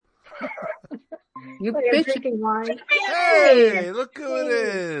You You're bitch. drinking wine. Hey, look who it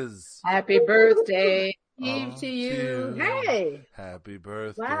is. Happy birthday Eve Oh, to you. Hey. Happy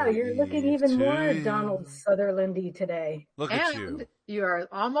birthday. Wow, you're looking Eve even to more you. Donald Sutherlandy today. Look at And you. you're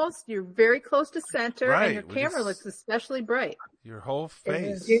very close to center, Right, and your we camera just- looks especially bright. Your whole Is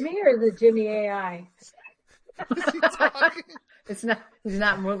face. it Jimmy or is it Jimmy AI? Is he talking? It's not. He's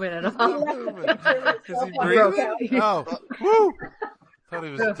not moving at He's all. not moving. Is he broke breathing? Oh, woo! Thought he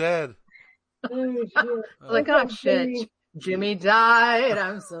was dead. Oh, shit. Like, What's oh up, shit, Jimmy? Jimmy died.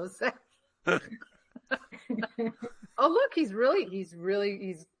 I'm so sad. Oh look, he's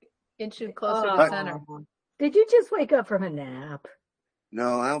inching closer to center. Did you just wake up from a nap?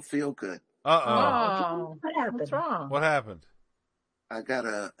 No, I don't feel good. Oh, What happened? what's wrong? What happened? I got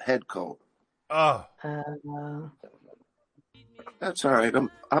a head cold. Oh, That's all right.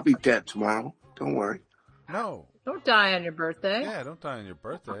 I'll be dead tomorrow. Don't worry. no. Don't die on your birthday. Yeah, don't die on your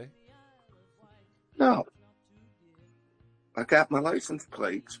birthday. No. I got my license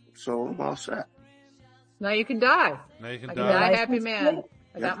plates, so I'm all set. Now you can die. Now you can I die. can die happy man.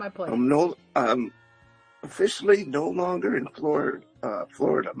 I Yeah. got my plate. I'm officially no longer in Florida,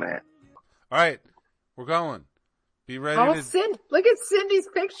 man. All right, we're going. Be ready Oh, to... look at Cindy's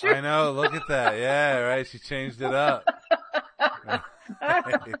picture. I know, look at that. Yeah, right. She changed it up.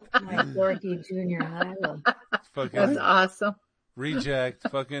 My Dorothy Junior High. Fucking That's awesome. reject.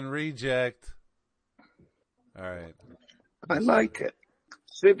 Fucking reject. All right. I like it.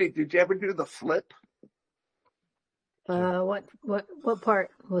 Cindy, did you ever do the flip? What part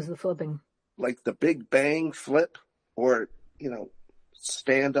was the flipping? Like the Big Bang flip? Or,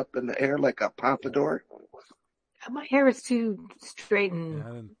 stand up in the air like a pompadour? My hair is too straight Yeah, and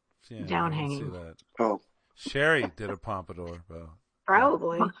I didn't down see hanging. that. Oh, Sherry did a pompadour, though.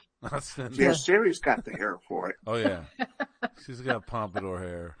 Probably. Not Cindy. yeah, Sherry's got the hair for it. Oh, yeah. She's got pompadour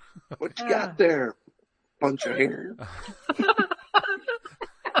hair. What you got there? Bunch of hair.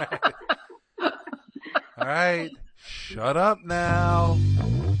 All right. Shut up now.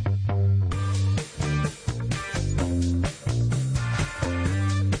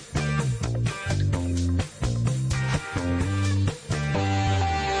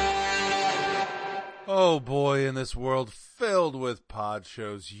 Oh boy, in this world filled with pod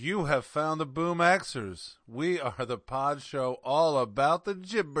shows, you have found the Boom Xers. We are the pod show all about the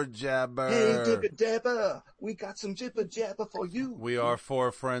jibber jabber. Hey, jibber jabber, we got some jibber jabber for you. We are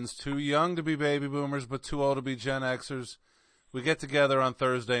four friends, too young to be baby boomers, but too old to be Gen Xers. We get together on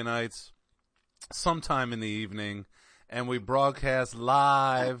Thursday nights, sometime in the evening, and we broadcast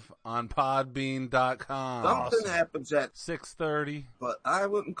live on podbean.com. Something happens at 6:30. but I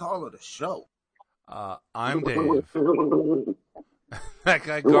wouldn't call it a show. I'm Dave. That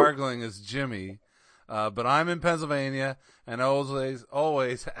guy gargling is Jimmy. But I'm in Pennsylvania, and as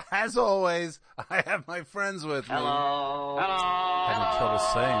always, I have my friends with me. Hello. Having trouble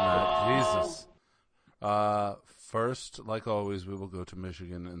saying that. Jesus. First, like always, we will go to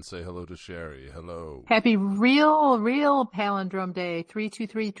Michigan and say hello to Sherry. Hello. Happy real palindrome day.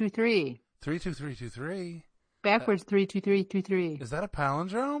 32323. 32323. Backwards 32323. Is that a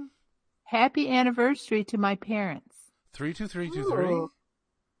palindrome? Happy anniversary to my parents. 32323.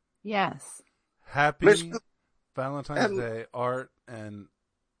 Yes. Happy Mr. Valentine's Day, Art, and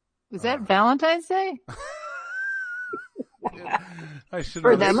Was that Valentine's Day? I should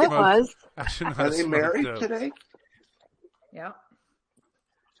For not them have it smoked. was. I should not Are have they smoked married dope. today? Yeah.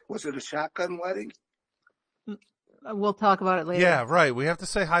 Was it a shotgun wedding? We'll talk about it later. Yeah, right. We have to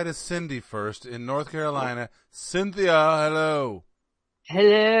say hi to Cindy first in North Carolina. Cynthia, hello.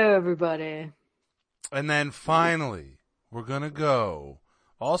 Hello, everybody. And then finally, we're going to go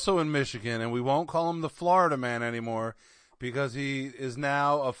also in Michigan, and we won't call him the Florida man anymore because he is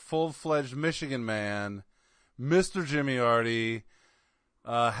now a full-fledged Michigan man, Mr. Jimmy Artie.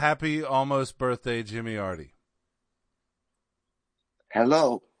 Happy almost birthday, Jimmy Artie.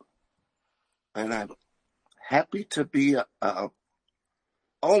 Hello. And I'm happy to be a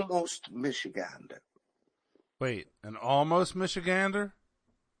almost Michigander. Wait, an almost Michigander?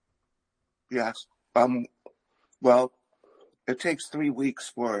 Yes. Well, it takes 3 weeks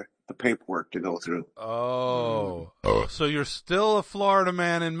for the paperwork to go through. Oh. So you're still a Florida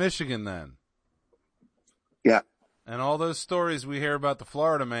man in Michigan then? Yeah. And all those stories we hear about the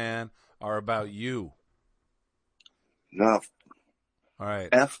Florida man are about you. No. All right.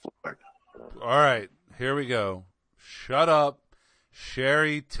 F Florida. All right. Here we go. Shut up.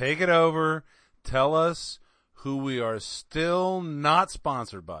 Sherry, take it over. Tell us who we are still not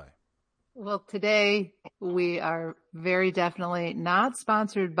sponsored by. Well, today we are very definitely not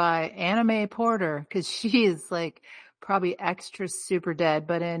sponsored by Anime Porter because she is like probably extra super dead.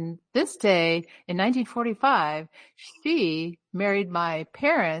 But in this day, in 1945, she married my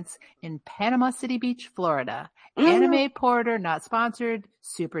parents in Panama City Beach, Florida. Anime Porter, not sponsored,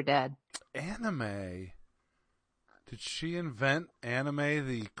 super dead. Anime? Did she invent anime,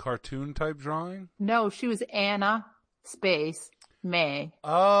 the cartoon type drawing? No, she was Anna space May.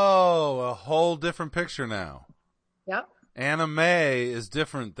 Oh, a whole different picture now. Yep. Anime is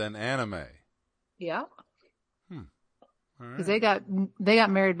different than anime. Yep. All Because right. they got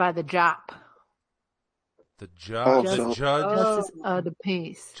married by the Jop. The judge, Oh, the so- judge, Justice of the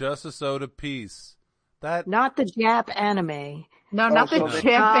Peace. Justice Ode of Peace. That Not the Jap anime. No, not the so the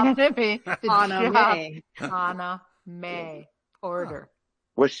Jap anime. The Anna Jop. May. Anna May Porter.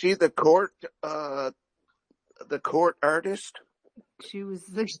 Was she the court artist? She was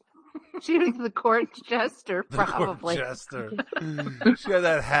the court jester, the court probably. jester. She had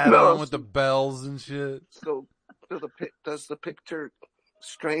that hat No. on with the bells and shit. So does the picture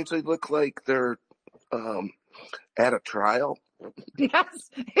strangely look like they're at a trial? Yes,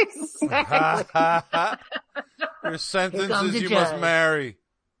 exactly. Your sentence comes is the you judge. must marry.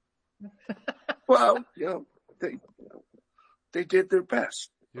 Well, they did their best.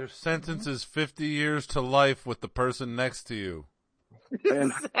 Your sentence is 50 years to life with the person next to you.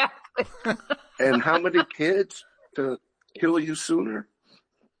 And Exactly. and how many kids to kill you sooner?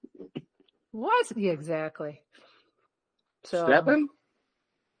 What? Yeah, exactly. So 7?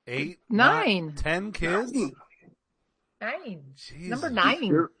 8, Nine. 10 kids? 9. Jesus. Number 9.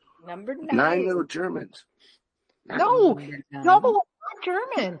 You're Number 9 little Germans. No, Number no, 9. I'm not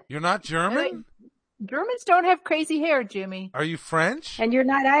German. You're not German? Germans don't have crazy hair, Jimmy. Are you French? And you're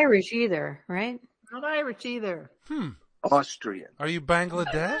not Irish either, right? Not Irish either. Austrian. Are you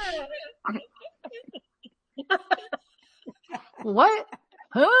Bangladesh? What?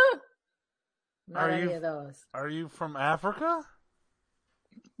 Huh? Not Are any you- of those. Are you from Africa?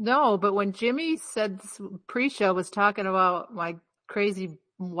 No, but when Jimmy said pre-show was talking about my crazy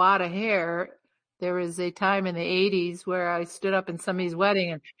wad of hair, there was a time in the 80s where I stood up in somebody's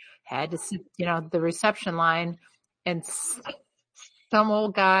wedding and had to sit, the reception line, and some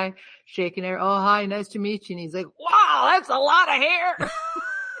old guy shaking hair. Oh, hi, nice to meet you. And he's like, wow, that's a lot of hair.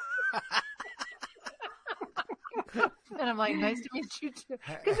 And I'm like, nice to meet you too.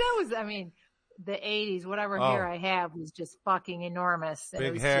 Because that was, the 80s, whatever hair I have was just fucking enormous. And it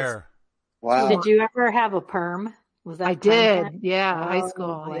Big was hair. Wow. Did you ever have a perm? Was that I perm did. time? Yeah, high Oh,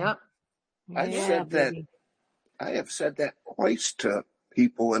 school. boy. Yep. I've Yeah, said that. baby. I have said that twice to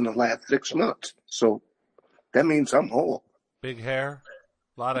people in the last 6 months. So that means I'm whole. Big hair.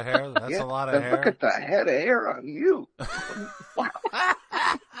 A lot of hair. That's Yeah, a lot of and hair. look at the head of hair on you.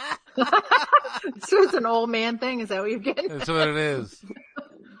 So it's an old man thing. Is that what you're getting? That's what it is.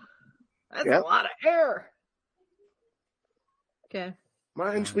 That's Yep. a lot of hair. Okay.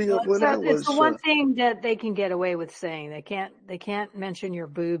 Reminds me Well, of when I it's was. the one thing that they can get away with saying. They can't mention your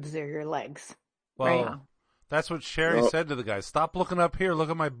boobs or your legs. Well, Right. that's what Sherry Well- said to the guy. Stop looking up here. Look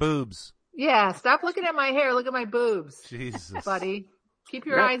at my boobs. Yeah. Stop looking at my hair. Look at my boobs, Jesus. buddy. Keep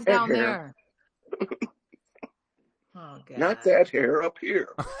your Not eyes that down hair. there. Oh, God. Not that hair up here.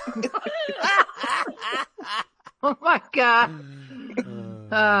 Oh, my God.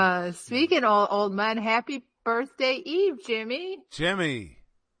 Speaking of old men, happy birthday Eve, Jimmy. Jimmy.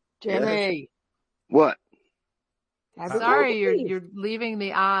 Jimmy. What? Happy Sorry, birthday. you're leaving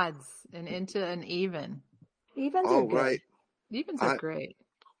the odds and into an even. Evens are Oh, good. right. Evens are great.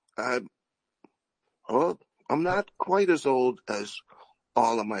 I'm not quite as old as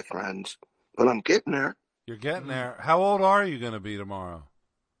all of my friends, but I'm getting there. You're getting there. How old are you going to be tomorrow?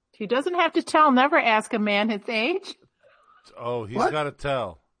 He doesn't have to tell. Never ask a man his age. Oh, he's What? got to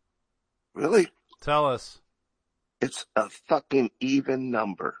tell. Really? Tell us. It's a fucking even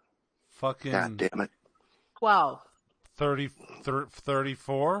number. God Fucking damn it. 12.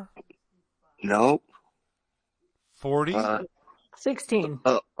 34? No. 40? 16.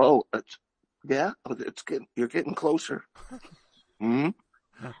 You're getting closer.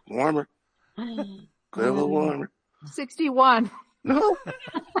 Warmer. Get a little warmer. 61. No.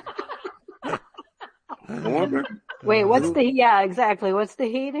 Warmer. Wait, what's the yeah, exactly. What's the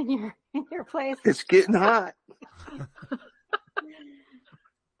heat in your place? It's getting hot.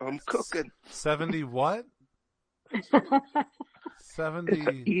 I'm cooking. 70 what? It's an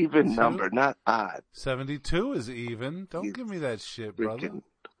 70. even number, not odd. 72 is even. Don't You give me that shit, brother. Freaking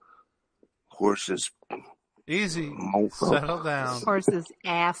horses. Easy. Mofo. Settle down. Horse's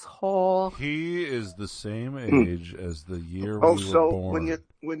asshole. He is the same age as the year we Oh, were so born.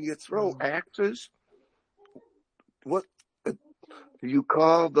 when you throw axes, what Do you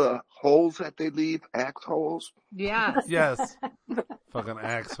call the holes that they leave axe holes? Yes, Yes. Fucking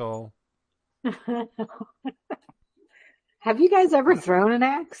axhole. Have you guys ever thrown an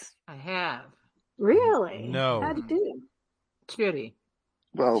axe? I have. Really? No. How'd you do? Shitty.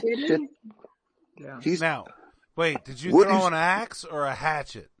 Well, Shitty? shit. Yeah. Now, wait, did you Woody's- throw an axe or a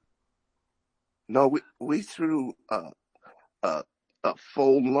hatchet? No, we threw a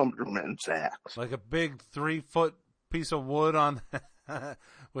full lumberman's axe. Like a big 3-foot piece of wood on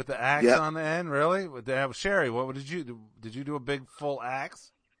with the axe Yep. on the end? Really? Sherry, what did you do? Did you do a big full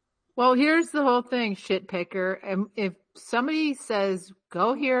axe? Well, here's the whole thing, shit picker. And if somebody says,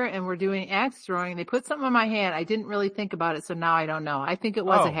 go here and we're doing axe throwing, they put something in my hand. I didn't really think about it, so now I don't know. I think it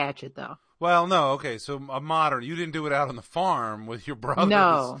was Oh. a hatchet, though. Well, no, okay, so a modern. You didn't do it out on the farm with your brothers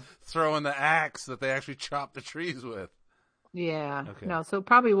No. throwing the axe that they actually chopped the trees with. Yeah. Okay. No, so it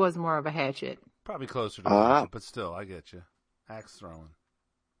probably was more of a hatchet. Probably closer to Ah. hatchet, but still, I get you. Axe throwing.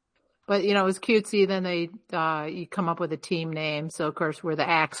 But, it was cutesy. Then you come up with a team name. So, of course, we're the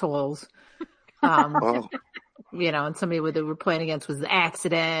Axholes. Oh, And somebody we were playing against was the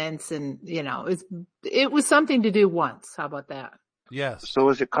Accidents. And, it was something to do once. How about that? Yes. so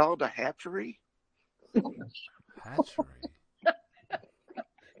is it called a hatchery? Hatchery.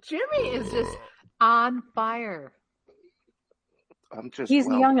 Jimmy is just on fire. I'm just. He's a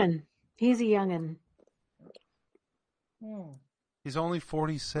well, youngin'. He's a youngin'. He's only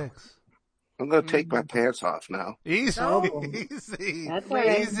 46. I'm gonna take my pants off now. Easy. No. Easy. That's all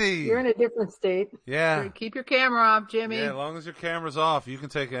right. Easy. You're in a different state. Yeah. Keep your camera off, Jimmy. Yeah, as long as your camera's off, you can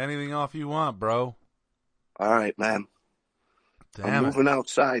take anything off you want, bro. All right, man. I'm Damn it. moving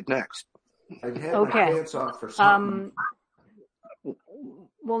outside next. I had Okay. my pants off for something.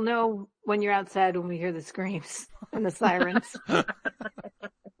 We'll know when you're outside when we hear the screams and the sirens.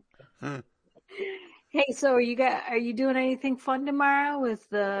 Hey, so are you doing anything fun tomorrow with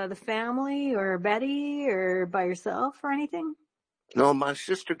the family or Betty or by yourself or anything? No, my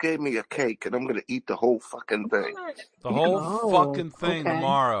sister gave me a cake, and I'm gonna eat the whole fucking thing The whole Oh, fucking thing okay.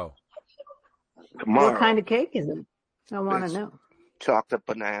 tomorrow. tomorrow. What kind of cake is it? I want It's to know. chocolate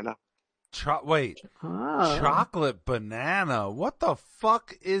banana. Wait. Oh. Chocolate banana. What the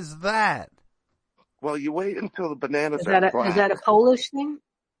fuck is that? Well, you wait until the bananas Is are that black. is that a Polish thing?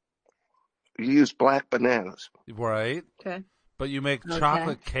 You use black bananas. Right? Okay. But you make Okay.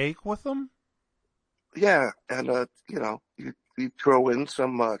 chocolate cake with them? Yeah, and you throw in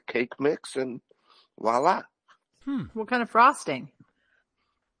some cake mix, and voila. What kind of frosting?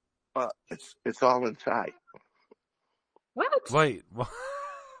 It's all inside. What? Wait.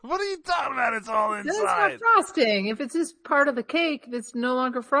 What are you talking about? It's all That's not inside. frosting. If it's just part of the cake, it's no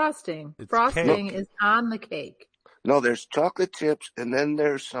longer frosting. It's Frosting cake. is on the cake. No, there's chocolate chips, and then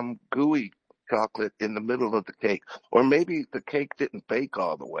there's some gooey chocolate in the middle of the cake. Or maybe the cake didn't bake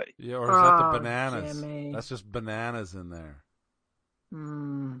all the way. Yeah, or is that the Oh, bananas? Jimmy. That's just bananas in there.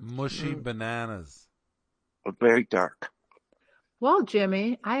 Mm. Mushy bananas. But very dark. Well,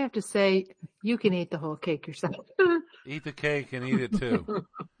 Jimmy, I have to say, you can eat the whole cake yourself. Eat the cake and eat it too.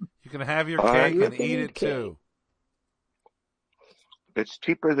 You can have your All right. cake You and can eat eat it cake. too. It's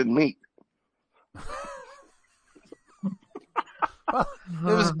cheaper than meat. It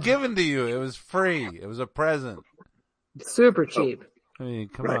was given to you. It was free. It was a present. Super cheap. I mean,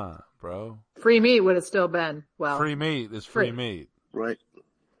 come Right. on, bro. Free meat would have still been, well, Free meat is free free. meat. Right.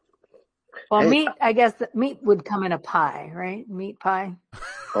 Well, Hey. meat. I guess that meat would come in a pie, right? Meat pie,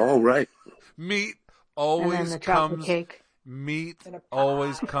 Oh, right. Meat and then always the chocolate comes. cake. Meat In a pie.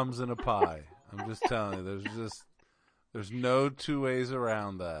 always comes in a pie. I'm just telling you. There's no two ways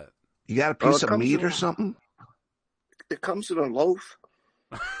around that. You got a Oh, piece it of comes meat in- or something? It comes in a loaf.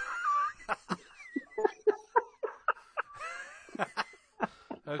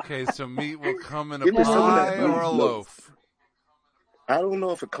 Okay, so meat will come in a Give me some of pie that or a loaf. loaf. I don't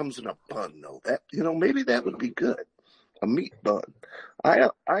know if it comes in a bun though. That maybe that would be good. A meat bun. I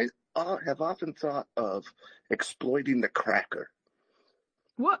have often thought of exploiting the cracker.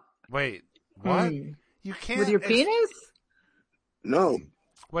 what? Wait, what? Mm. You can't With your penis? No,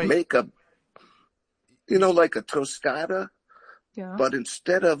 Wait, make like a tostada, Yeah. but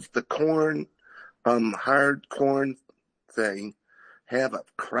instead of the corn, hard corn thing, have a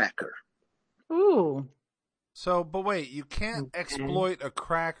cracker. Ooh. but wait, you can't Okay. exploit a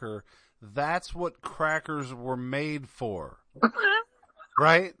cracker. That's what crackers were made for,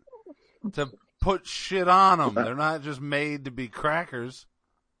 right? To put shit on them. They're not just made to be crackers.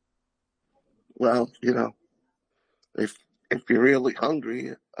 Well, if you're really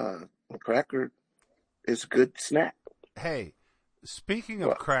hungry, a cracker is a good snack. Hey, speaking of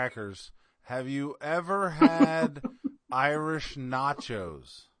What? crackers, have you ever had Irish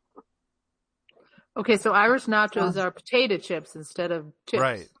nachos. Okay, so Irish nachos are potato chips instead of chips.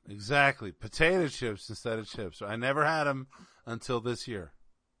 Right, exactly. Potato chips instead of chips. I never had them until this year.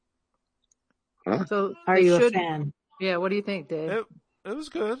 Huh? So Are they you should, a fan? Yeah, what do you think, Dave? It was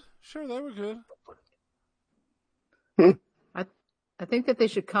good. Sure, they were good. I think that they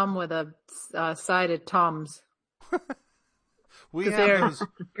should come with a side of Tums We because have they're those.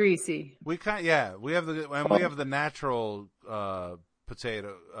 greasy. We have the natural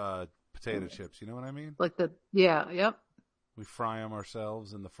potato chips. You know what I mean? Like yep. We fry them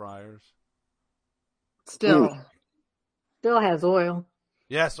ourselves in the fryers. Still. Still has oil.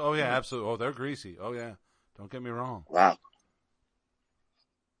 Yes. Oh yeah. Absolutely. Oh, they're greasy. Oh yeah. Don't get me wrong. Wow.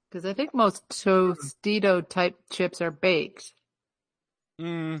 Because I think most Tostito type chips are baked.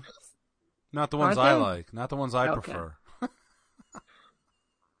 Not the ones Aren't I they? like. Not the ones I Okay. prefer.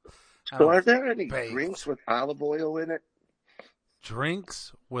 So are there any baked. drinks with olive oil in it?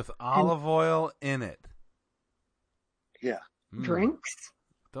 Drinks with olive oil in it. Yeah. Drinks?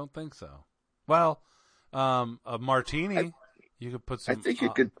 Don't think so. Well, a martini, you could put some. I think you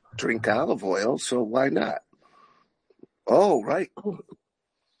could drink olive oil, so why not? Oh, right.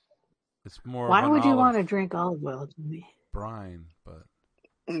 It's more. Why of an would you olive want to drink olive oil, Jimmy? brine, but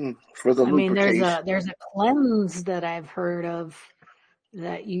For the I mean, lubrication. there's a cleanse that I've heard of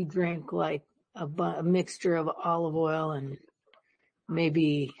that you drink like a mixture of olive oil and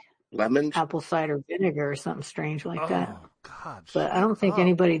maybe Lemons? apple cider vinegar or something strange like that. oh God! But I don't think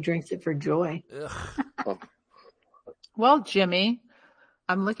anybody drinks it for joy. Ugh. Well, Jimmy,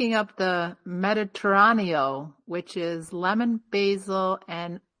 I'm looking up the Mediterraneo, which is lemon, basil,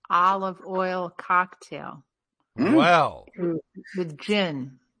 and olive oil cocktail Well, with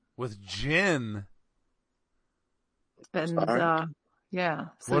gin. with gin. And Sorry. yeah, What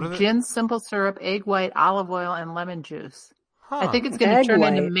so are the- gin, simple syrup, egg white, olive oil, and lemon juice. Huh. I think it's going to Egg turn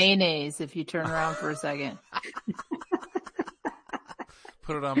into white. mayonnaise if you turn around for a second.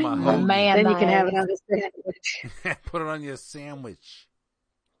 Put it on my hoagie. Then you can have it on the sandwich. Put it on your sandwich.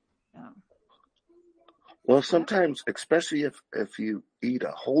 Yeah. Well, sometimes, especially if you eat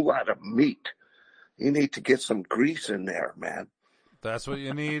a whole lot of meat, you need to get some grease in there, man. That's what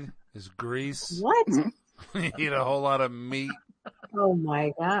you need is grease. What? You eat a whole lot of meat. Oh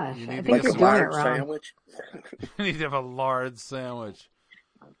my gosh. You I need think to Like get you're a doing it large wrong. sandwich. You need to have a lard sandwich.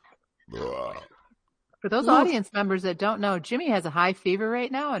 For those audience members that don't know, Jimmy has a high fever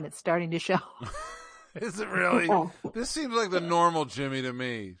right now, and it's starting to show. Is it really? This seems like the normal Jimmy to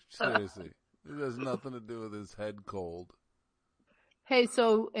me. Seriously. It has nothing to do with his head cold. Hey,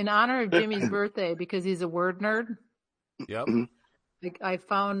 so in honor of Jimmy's birthday, because he's a word nerd, Yep. I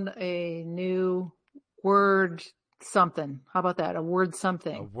found a new word something. How about that? A word A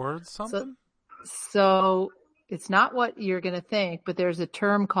something. word something? So it's not what you're going to think, but there's a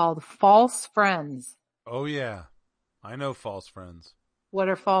term called false friends. Oh, yeah. I know false friends. What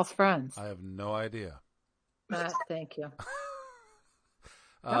are false friends? I have no idea. Thank you.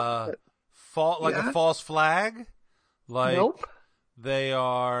 A Yeah. false flag? Like Nope. they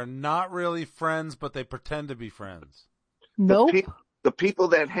are not really friends, but they pretend to be friends. Nope. The people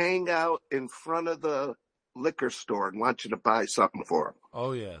that hang out in front of the liquor store and want you to buy something for them.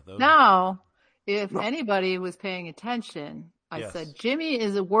 Oh, yeah. Those Now, if anybody was paying attention, I Yes. said Jimmy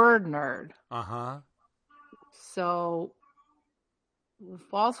is a word nerd. Uh-huh. So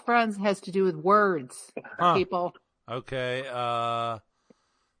false friends has to do with words, Huh. people. Okay.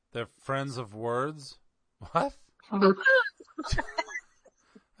 They're friends of words? What?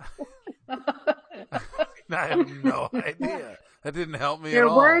 I have no idea. That didn't help me They're at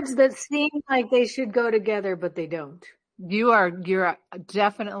all. words that seem like they should go together, but they don't. You're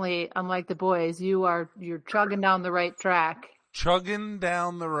definitely, unlike the boys, you're chugging down the right track. Chugging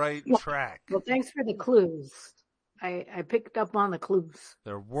down the right track. Well, thanks for the clues. I picked up on the clues.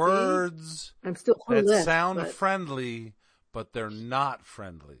 They're words I'm still that clueless. sound but friendly, but they're not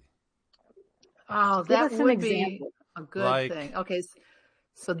friendly. Oh, give that us an would be example. a good Like- thing. Okay,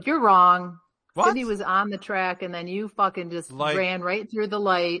 so you're wrong. What? Cindy was on the track, and then you fucking just Like- ran right through the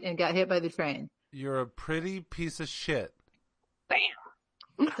light and got hit by the train. You're a pretty piece of shit.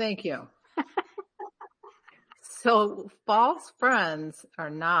 Thank you. So false friends are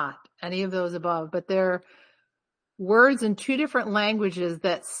not any of those above, but they're words in two different languages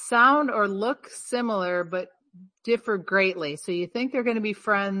that sound or look similar but differ greatly. So you think they're going to be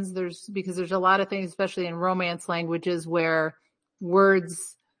friends. Because there's a lot of things, especially in romance languages, where words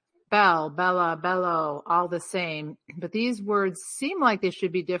belle, bella, bello, all the same. But these words seem like they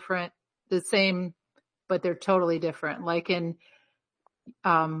should be different, the same, but they're totally different. Like in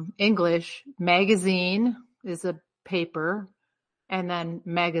English, magazine is a paper. And then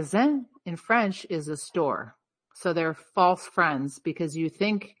magasin in French is a store. So they're false friends because you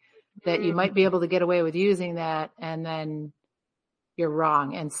think that you might be able to get away with using that, and then you're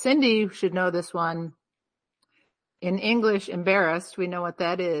wrong. And Cindy should know this one. In English, embarrassed, we know what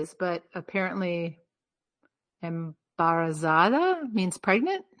that is, but apparently embarazada means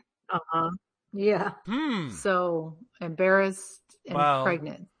pregnant. Yeah. So embarrassed and Well,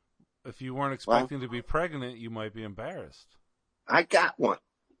 pregnant. if you weren't expecting to be pregnant, you might be embarrassed. I got one.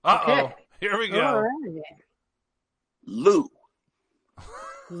 Uh-oh. Okay. Here we go. All right. Lou.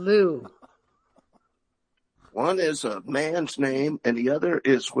 Lou. One is a man's name, and the other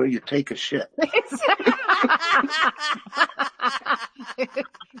is where you take a shit.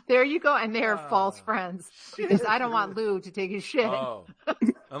 There you go. And they're false friends because I don't want Lou to take his shit. Oh.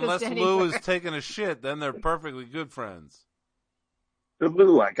 Unless Lou is taking a shit, then they're perfectly good friends. The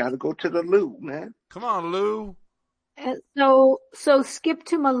Lou. I got to go to the Lou, man. Come on, Lou. So skip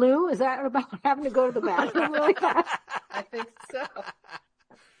to Malou? Is that about having to go to the bathroom really fast? I think so.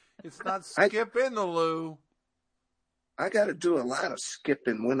 It's not skip in the Lou. I got to do a lot of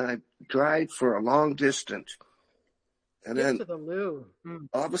skipping when I drive for a long distance. And Skip then to the Lou.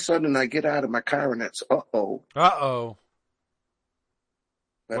 all of a sudden I get out of my car and it's uh-oh. Uh-oh.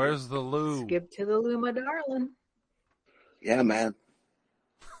 Where's the Lou? Skip to the Lou, my darling. Yeah, man.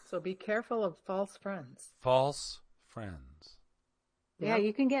 So be careful of false friends. False friends. Yeah,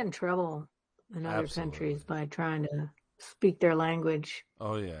 you can get in trouble in other countries by trying to speak their language.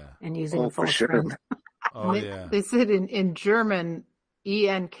 Oh, yeah. And using Oh, for false sure. friends. Oh, yeah. They said in German,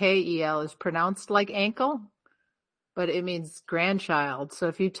 enkel is pronounced like ankle, but it means grandchild. So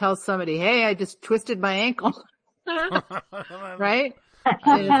if you tell somebody, hey, I just twisted my ankle, right?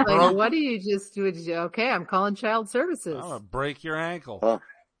 And it's like, what do you just do? Okay, I'm calling child services. I'm going to break your ankle. I'm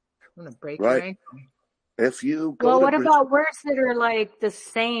going to break your ankle. If you go Well, to what about words that are like the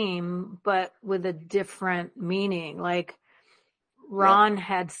same but with a different meaning? Like Ron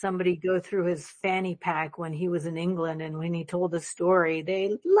had somebody go through his fanny pack when he was in England, and when he told the story,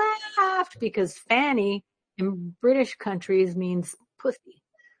 they laughed because fanny in British countries means pussy.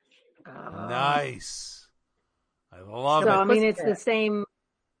 Nice. I love So, it. I mean, it's the same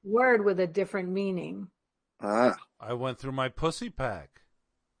word with a different meaning. I went through my pussy pack.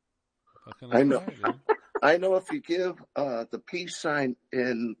 I know. I know if you give the peace sign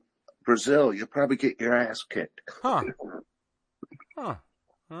in Brazil, you'll probably get your ass kicked. Huh. All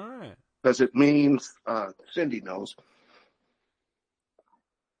right. Because it means, Cindy knows.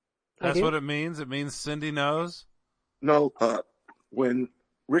 That's what it means? It means Cindy knows? No, when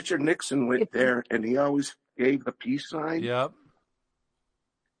Richard Nixon went there and he always gave the peace sign. Yep.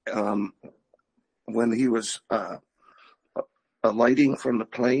 When he was alighting from the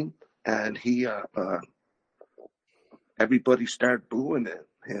plane, and he everybody started booing at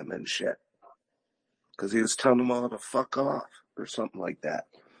him and shit because he was telling them all to fuck off or something like that.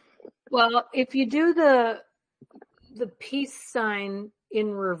 Well, if you do the peace sign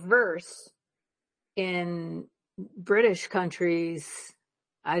in reverse in British countries,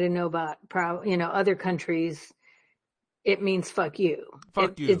 I don't know about other countries, it means fuck you.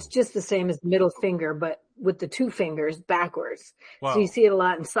 Fuck you. It's just the same as middle finger, but with the two fingers backwards. Wow. So you see it a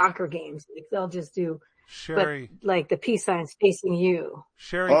lot in soccer games. Like they'll just do, Sherry. but like the peace sign's facing you.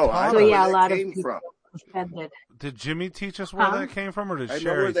 Sherry. So yeah, a lot of people offended. Did Jimmy teach us where that came from, or did I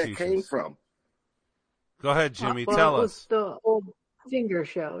Sherry know where that teach came us? from. Go ahead, Jimmy. Well, tell it was us. the old finger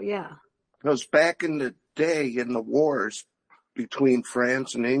show, yeah. Because back in the day, in the wars between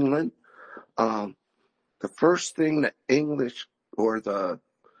France and England, the first thing the English or the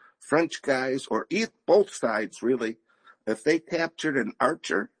French guys, or both sides really, if they captured an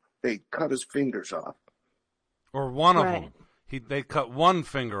archer, they'd cut his fingers off. Or one of them. They cut one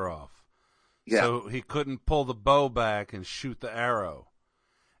finger off. Yeah. So he couldn't pull the bow back and shoot the arrow.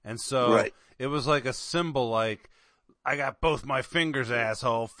 And so it was like a symbol, like, I got both my fingers,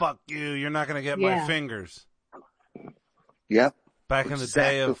 asshole. Fuck you. You're not going to get my fingers. Yep. Back in the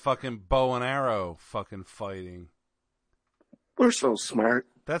day of fucking bow and arrow fucking fighting. We're so smart.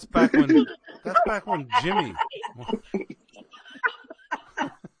 That's back when Jimmy.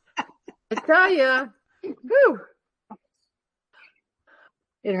 I tell ya. Whew.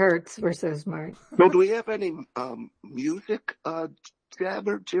 It hurts. We're so smart. So do we have any music,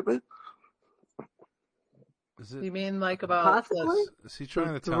 Jabber, Jibber? You mean like about Is he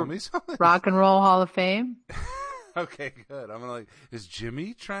trying to tell me something? Rock and Roll Hall of Fame? Okay, good. I'm like, is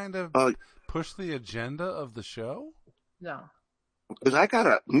Jimmy trying to push the agenda of the show? No. Because I got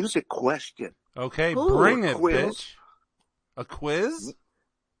a music question. Okay, bring it, quiz. bitch. A quiz?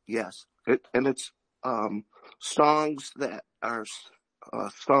 Yes. And it's songs that are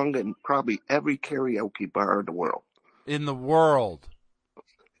sung in probably every karaoke bar in the world. In the world.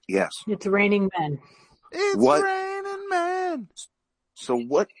 Yes. It's Raining Men. It's What? raining man. So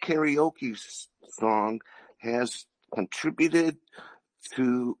what karaoke song has contributed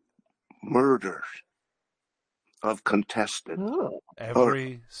to murders of contestants? Oh.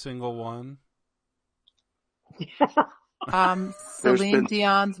 Every single one. There's Celine been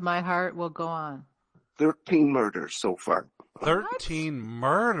Dion's My Heart Will Go On. 13 murders so far. 13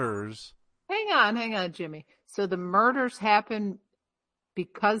 murders. Hang on, Jimmy. So the murders happen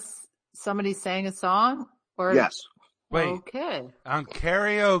because somebody sang a song? Or Yes. Wait, okay. on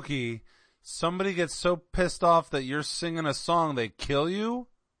karaoke, somebody gets so pissed off that you're singing a song they kill you?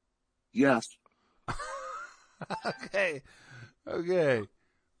 Yes. Okay.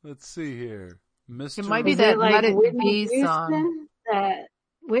 Let's see here. Mr. It might be Is that it like Let It Whitney Be song. Houston? That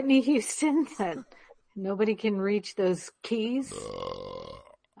Whitney Houston that nobody can reach those keys?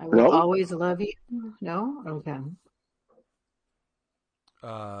 I will No. always love you. No? Okay.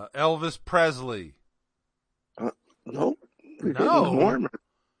 Elvis Presley. No. You're No. getting warmer.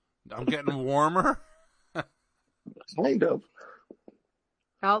 I'm getting warmer. Kind of.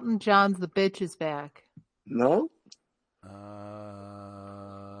 Elton John's The Bitch Is Back. No.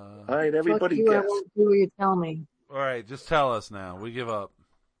 All right, everybody Fuck you, I guess. won't do what you tell me. All right, just tell us now. We give up.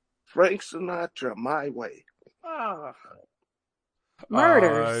 Frank Sinatra, My Way. Oh.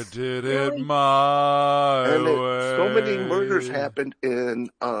 Murders. I did Really? it my And way. so many murders happened in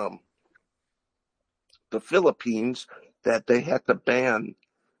the Philippines that they had to ban.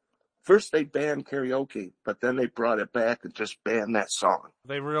 First they banned karaoke, but then they brought it back and just banned that song.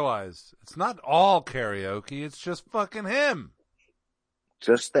 They realized it's not all karaoke, it's just fucking him.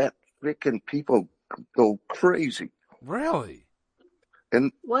 Just that freaking people go crazy. Really?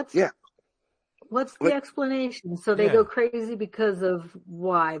 And What's yeah, the Like- explanation? So they Yeah. go crazy because of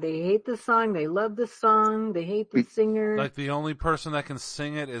why? They hate the song, they love the song, they hate the singer. Like the only person that can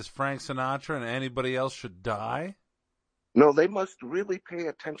sing it is Frank Sinatra and anybody else should die? no, they must really pay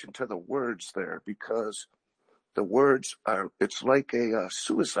attention to the words there because the words are, it's like a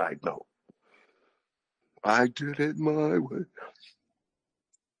suicide note. I did it my way.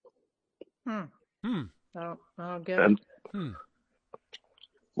 I don't get And it.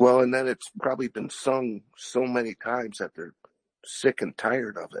 well, and then it's probably been sung so many times that they're sick and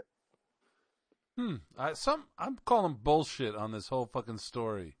tired of it. I'm calling bullshit on this whole fucking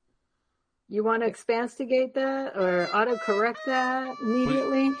story. You want to expastigate that or autocorrect that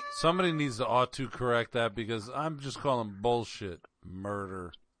immediately? Somebody needs to auto-correct that because I'm just calling bullshit.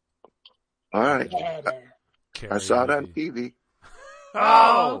 Murder. All right. I saw it on Karaoke. TV.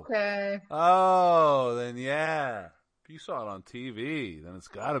 Oh! Okay. Oh, then yeah. If you saw it on TV, then it's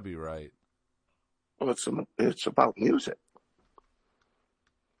got to be right. Well, it's about music.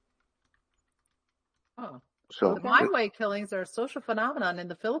 Oh. So The My Way killings are a social phenomenon in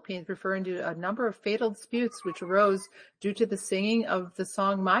the Philippines, referring to a number of fatal disputes which arose due to the singing of the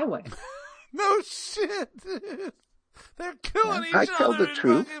song My Way. No shit, dude. They're killing each I tell other the in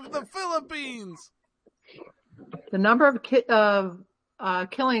truth. fucking the Philippines. The number of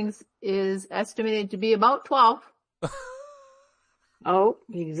killings is estimated to be about 12. Oh,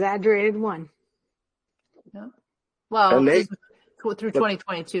 you exaggerated one. Yeah. Well, And they- through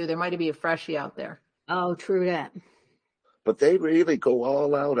 2022, there might be a freshie out there. Oh, true that. but they really go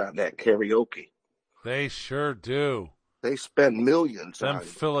all out on that karaoke. They sure do. They spend millions Them on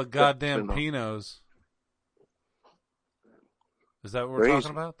Phila goddamn you know. Pinos. Is that what we're Crazy.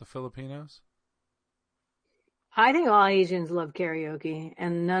 talking about? The Filipinos? I think all Asians love karaoke,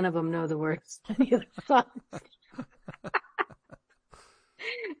 and none of them know the words to any of the songs.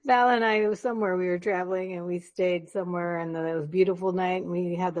 Val and I, it was somewhere we were traveling, and we stayed somewhere, and it was a beautiful night, and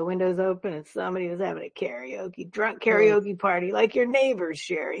we had the windows open, and somebody was having a drunk karaoke party, like your neighbors,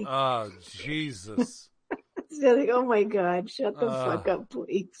 Sherry. Oh, Jesus. So like, oh my God, shut the fuck up,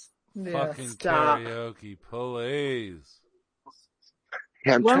 please. Yeah, Fucking stop. karaoke, please.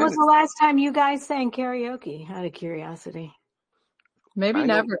 Yeah, I'm When trying was to- the last time you guys sang karaoke? Out of curiosity. Maybe I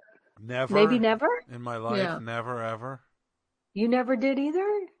don't- never. Never. Maybe never? In my life, Yeah. never, ever. You never did either?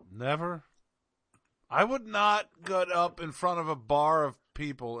 Never. I would not get up in front of a bar of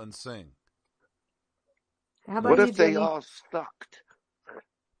people and sing. How about What you, if they Jimmy? all sucked?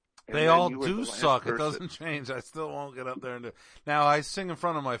 And They then all you were do the last suck. It person? doesn't change. I still won't get up there and do it. Now, I sing in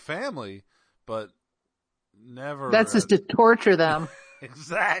front of my family, but never. That's just to torture them.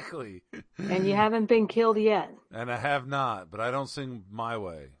 Exactly. And you haven't been killed yet. And I have not, but I don't sing my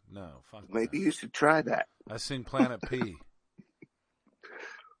way. No, fuck Maybe that. you should try that. I sing Planet P.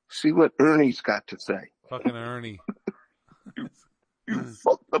 See what Ernie's got to say. Fucking Ernie. You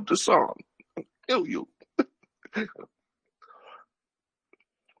fucked up the song. I'll kill you.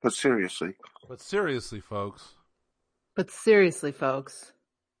 But seriously. folks.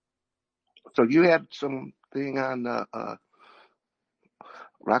 So you had something on the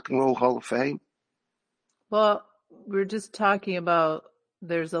Rock and Roll Hall of Fame? Well, we're just talking about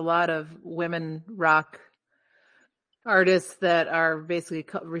there's a lot of women rock artists that are basically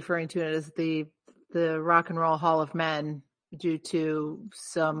referring to it as the Rock and Roll Hall of Men due to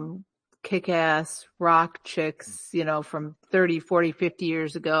some kick-ass rock chicks, from 30, 40, 50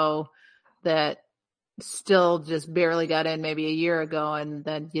 years ago that still just barely got in maybe a year ago. And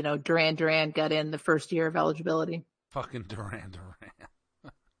then, Duran Duran got in the first year of eligibility. Fucking Duran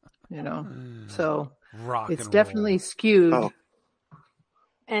Duran. So Rock it's and definitely roll. skewed. Oh.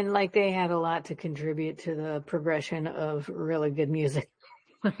 And like they had a lot to contribute to the progression of really good music.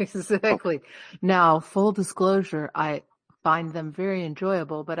 Exactly. Now, full disclosure, I find them very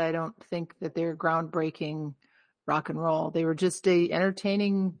enjoyable, but I don't think that they're groundbreaking rock and roll. They were just a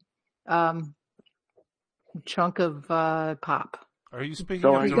entertaining chunk of pop. Are you speaking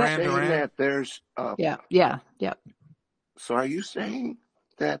So of are you Duran saying Duran? that there's Yeah. So are you saying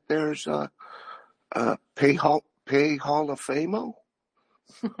that there's a pay Hall of Fame?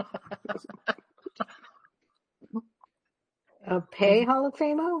 A pay Hall of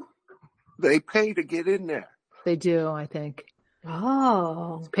Fame? They pay to get in there. They do, I think.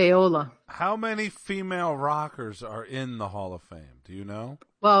 Oh. It's payola. How many female rockers are in the Hall of Fame? Do you know?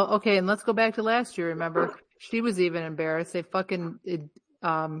 Well, okay, and let's go back to last year. Remember, she was even embarrassed. They fucking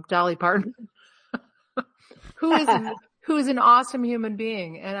Dolly Parton, who is an awesome human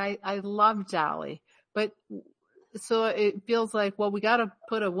being, and I love Dolly. But so it feels like, well, we got to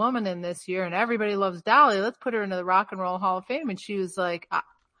put a woman in this year, and everybody loves Dolly. Let's put her into the Rock and Roll Hall of Fame. And she was like,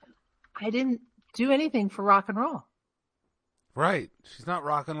 I didn't do anything for rock and roll. Right. She's not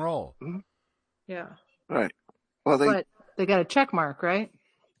rock and roll. Mm-hmm. Yeah. Right. Well, but they got a check mark, right?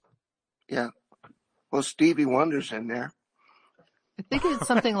 Yeah. Well, Stevie Wonder's in there. I think it's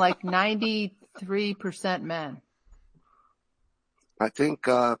something like 93% men. I think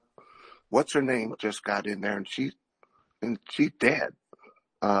what's her name just got in there, and she's dead.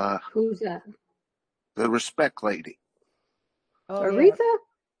 Who's that? The Respect lady. Oh, Aretha?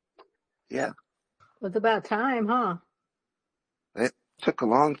 Yeah. Well, it's about time, huh? It took a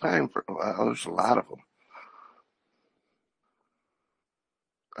long time for. There's a lot of them.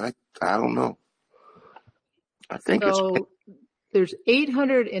 I don't know. I think so. There's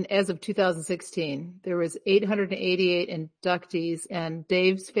 800, and as of 2016, there was 888 inductees, and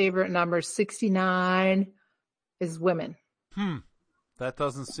Dave's favorite number, 69, is women. That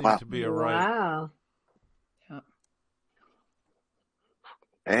doesn't seem to be a right. Wow. Yeah.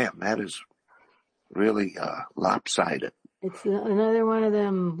 Damn, that is really lopsided. It's another one of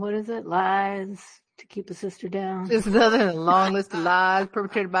them, what is it, lies to keep a sister down? It's another long list of lies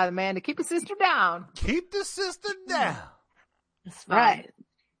perpetrated by the man to keep a sister down. Keep the sister down. That's right.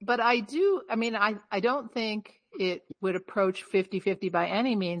 But I don't think it would approach 50-50 by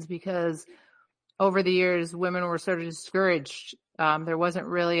any means, because over the years, women were sort of discouraged. There wasn't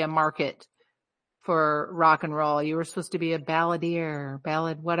really a market for rock and roll. You were supposed to be a ballad,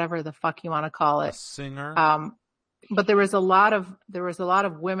 whatever the fuck you want to call it. A singer. But there was a lot of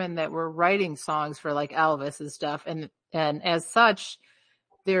women that were writing songs for like Elvis and stuff. And as such,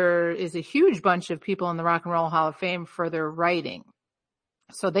 there is a huge bunch of people in the Rock and Roll Hall of Fame for their writing.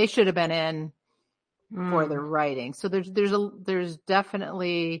 So they should have been in for their writing. So there's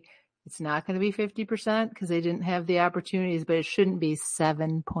definitely, it's not going to be 50% because they didn't have the opportunities, but it shouldn't be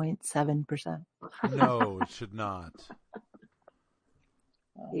 7.7%. No, it should not.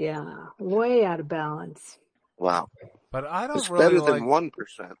 Yeah, way out of balance. Wow. But I don't it's really better than 1%.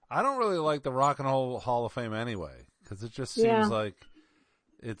 I don't really like the Rock and Roll Hall of Fame anyway, because it just seems like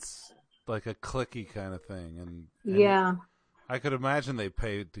it's like a cliquey kind of thing, and yeah, I could imagine they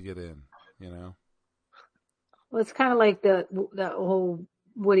paid to get in. Well, it's kind of like that whole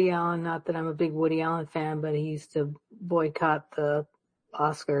Woody Allen. Not that I'm a big Woody Allen fan, but he used to boycott the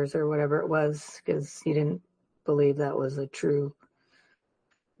Oscars or whatever it was because he didn't believe that was a true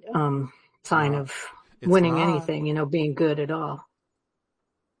sign of winning anything. Being good at all.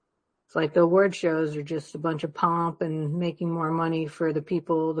 It's like the award shows are just a bunch of pomp and making more money for the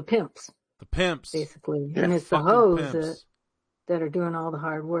people, the pimps. The pimps. Basically. Yeah, and it's the hoes that are doing all the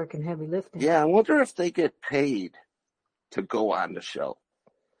hard work and heavy lifting. Yeah, I wonder if they get paid to go on the show.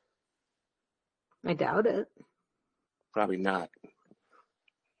 I doubt it. Probably not.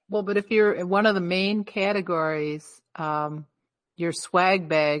 Well, but if you're in one of the main categories, your swag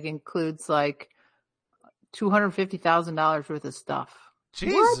bag includes like $250,000 worth of stuff.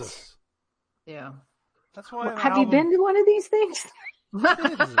 Jesus. Yeah. That's why an Have you been to one of these things?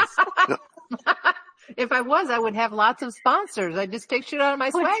 Jesus. If I was, I would have lots of sponsors. I'd just take shit out of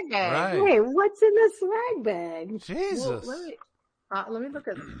my swag bag. Right. Wait, what's in the swag bag? Jesus. Well, let me look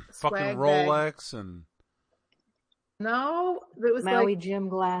at Fucking swag Rolex and No, it was Maui like gym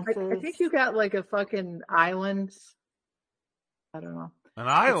glasses. I think you got like a fucking island. I don't know. an Let's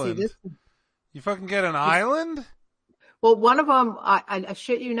see, island. this, You fucking get an island? well, one of them, I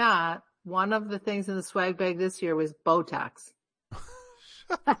shit you not, one of the things in the swag bag this year was Botox.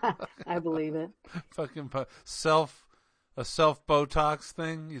 I believe it. Fucking self Botox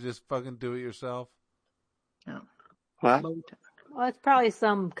thing. You just fucking do it yourself. Yeah. What? Botox. Well, it's probably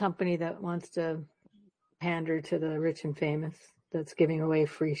some company that wants to pander to the rich and famous that's giving away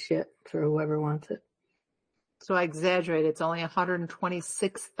free shit for whoever wants it. So I exaggerate. It's only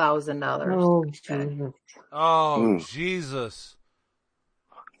 $126,000. Oh, Jesus. Oh Jesus!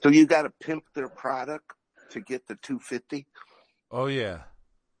 So you got to pimp their product to get the 250. Oh yeah.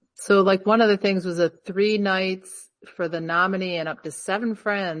 So like one of the things was a 3 nights for the nominee and up to 7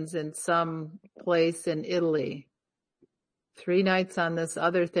 friends in some place in Italy. 3 nights on this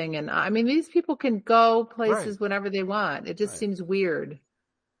other thing. And I mean, these people can go places whenever they want. It just seems weird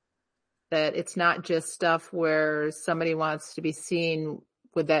that it's not just stuff where somebody wants to be seen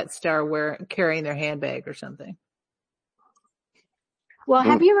with that star carrying their handbag or something. Well,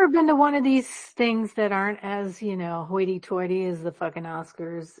 have you ever been to one of these things that aren't as, hoity-toity as the fucking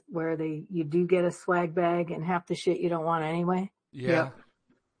Oscars, where you do get a swag bag and half the shit you don't want anyway? Yeah. Yep.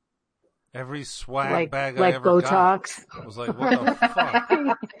 Every swag bag I like ever Botox. got was like, what the fuck?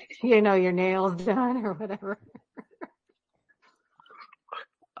 Your nails done or whatever.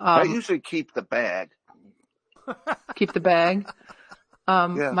 I usually keep the bag. Keep the bag.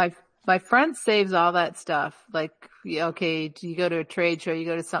 Yeah. My friend saves all that stuff. Like, okay, you go to a trade show, you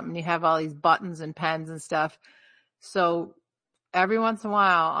go to something, you have all these buttons and pens and stuff. So every once in a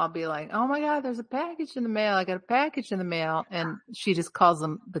while, I'll be like, oh my God, there's a package in the mail. I got a package in the mail. And she just calls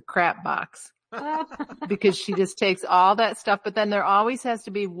them the crap box because she just takes all that stuff. But then there always has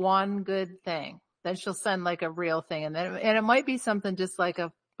to be one good thing. Then she'll send like a real thing. And it might be something just like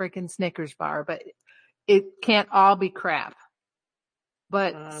a freaking Snickers bar, but it can't all be crap.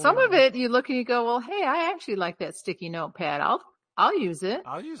 But some of it, you look and you go, well, hey, I actually like that sticky notepad. I'll use it.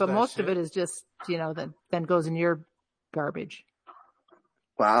 I'll use but that most shit. of it is just, that then goes in your garbage.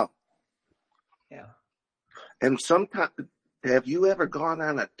 Wow. Yeah. And sometimes, have you ever gone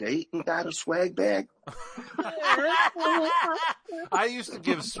on a date and got a swag bag? I used to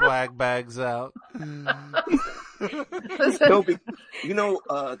give swag bags out.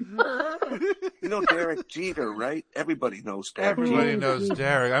 No, Derek Jeter, right? Everybody knows Derek Everybody Jeter. knows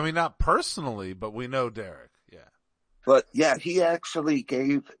Derek. I mean, not personally, but we know Derek. Yeah. But yeah, he actually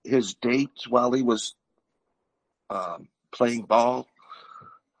gave his dates while he was playing ball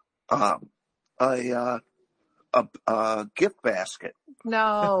a gift basket.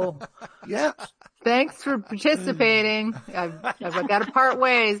 No. Yes. Thanks for participating. I've got to part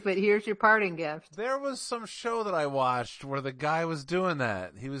ways, but here's your parting gift. There was some show that I watched where the guy was doing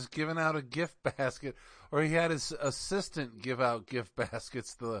that. He was giving out a gift basket, or he had his assistant give out gift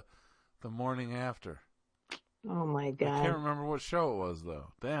baskets the morning after. Oh my I God. can't remember what show it was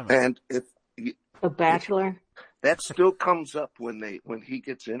though. Damn it. And The Bachelor? that still comes up when he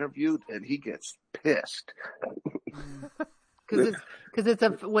gets interviewed, and he gets pissed. Because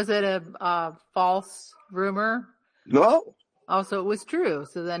was it a false rumor? No. Also, it was true.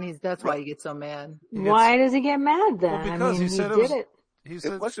 So then that's why he gets so mad. Why does he get mad then? Well, because he said did it. He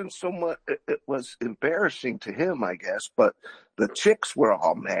said, It wasn't so much. It was embarrassing to him, I guess. But the chicks were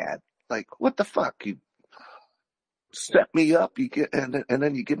all mad. Like, what the fuck? You set me up. And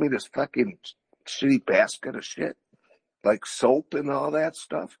then you give me this fucking shitty basket of shit, like soap and all that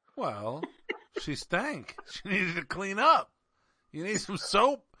stuff. well, she stank. She needed to clean up. You need some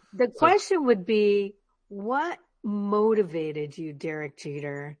soap. The question would be, what motivated you, Derek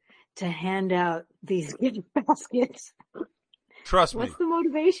Jeter, to hand out these gift baskets? Trust me. What's the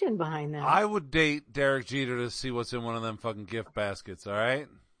motivation behind that? I would date Derek Jeter to see what's in one of them fucking gift baskets, all right?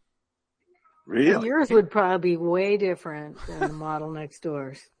 Really? Yours would probably be way different than the model next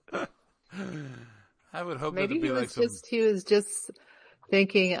door's. I would hope Maybe that'd be like some... he was just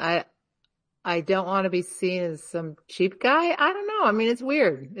thinking, I don't want to be seen as some cheap guy. I don't know. I mean, it's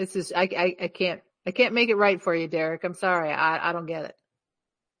weird. It's just, I can't make it right for you, Derek. I'm sorry. I don't get it.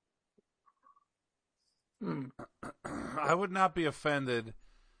 I would not be offended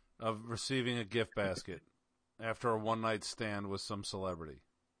of receiving a gift basket after a one-night stand with some celebrity.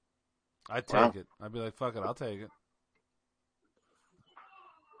 I'd take it. I'd be like, fuck it, I'll take it.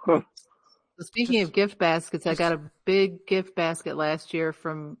 Huh. So speaking of gift baskets, I got a big gift basket last year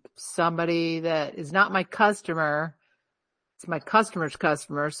from somebody that is not my customer. It's my customer's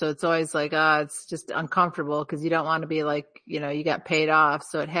customer. So it's always like, it's just uncomfortable because you don't want to be like, you got paid off.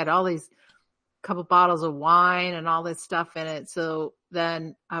 So it had all these couple bottles of wine and all this stuff in it. So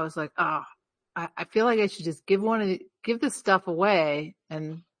then I was like, I feel like I should just give this stuff away,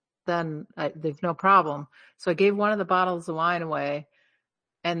 and then there's no problem. So I gave one of the bottles of wine away,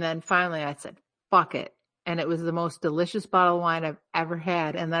 and then finally I said, fuck it. And it was the most delicious bottle of wine I've ever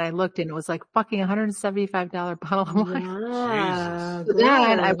had. And then I looked and it was like fucking $175 bottle of wine. Wow, So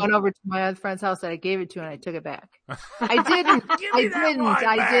then I went over to my other friend's house that I gave it to and I took it back. I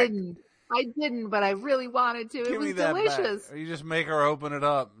didn't, but I really wanted to. It was delicious. Or you just make her open it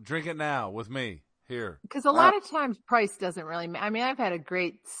up. Drink it now with me. Here. Because a lot of times price doesn't really matter. I mean, I've had a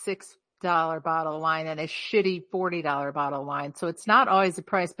great $6 bottle of wine and a shitty $40 bottle of wine. So it's not always the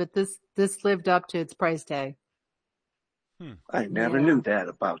price, but this lived up to its price tag. I never knew that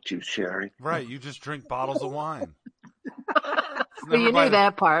about you, Sherry. Right. You just drink bottles of wine. Well, you knew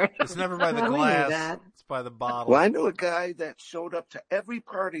that part. It's never by the glass. It's by the bottle. Well, I knew a guy that showed up to every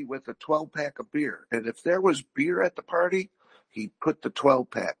party with a 12-pack of beer. And if there was beer at the party, he'd put the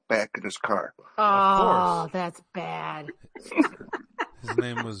 12-pack back in his car. Oh, that's bad. His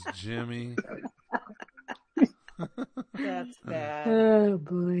name was Jimmy. That's bad. Oh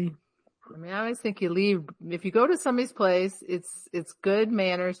boy. I mean, I always think if you go to somebody's place, it's good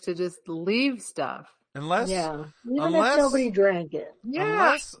manners to just leave stuff. Unless Even if nobody drank it.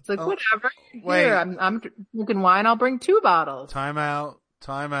 Yeah. It's like, whatever. Wait. Here, I'm drinking wine. I'll bring 2 bottles. Time out.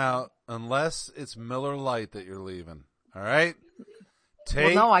 Unless it's Miller Lite that you're leaving. All right?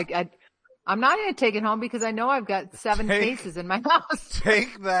 Well, no, I'm not going to take it home because I know I've got 7 cases in my house.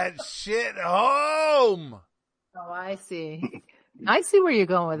 Take that shit home. Oh, I see. I see where you're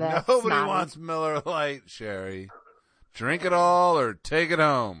going with that. Nobody wants Miller Lite, Sherry. Drink it all or take it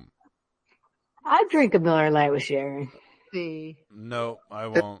home. I drink a Miller Lite with Sherry. See. No, I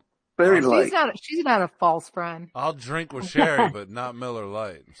won't. Very light. She's not a false friend. I'll drink with Sherry, but not Miller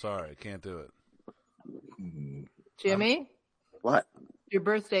Lite. I'm sorry, I can't do it. Jimmy? What? Your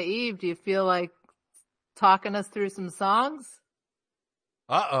birthday Eve, do you feel like talking us through some songs?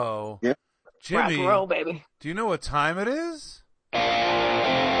 Uh-oh. Yeah. Jimmy, Rock and roll, baby. do you know what time it is? Quit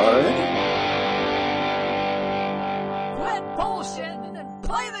bullshitting and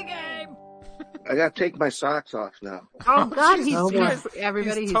play the game. I got to take my socks off now. Oh, God, he's He's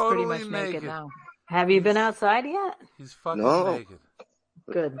totally pretty much naked naked now. Have you been outside yet? He's fucking No. naked.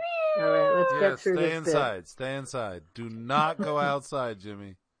 Good. All right, let's get through stay this inside. Stay inside. Do not go outside,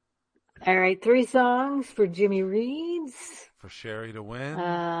 Jimmy. bit. All right, 3 songs for Jimmy Reeds. For Sherry to win.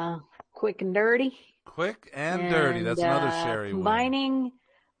 Quick and dirty. Quick and dirty. That's another Sherry win. Combining,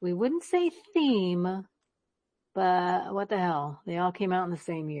 we wouldn't say theme, but what the hell? They all came out in the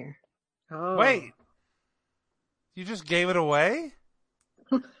same year. Oh. Wait. You just gave it away?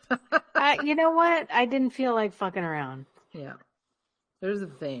 You know what? I didn't feel like fucking around. Yeah. There's a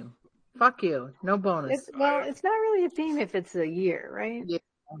theme. Fuck you. No bonus. It's not really a theme if it's a year, right? Yeah.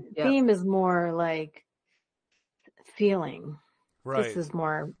 Theme is more like feeling. Right. This is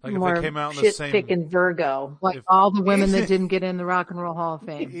more Like if more they came out in the shit same- picking Virgo. Like all the women that didn't get in the Rock and Roll Hall of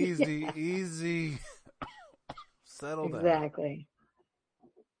Fame. Easy. Settle down. Exactly.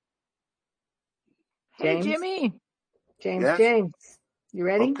 Hey, James? Jimmy. James. You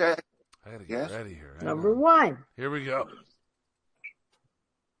ready? Okay. I gotta get ready here. Hang Number on. 1. Here we go.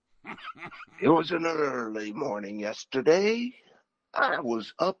 It was an early morning yesterday. I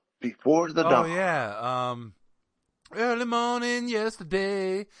was up before the dawn. Oh, yeah. Early morning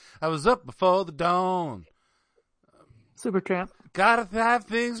yesterday, I was up before the dawn. Supertramp. Gotta have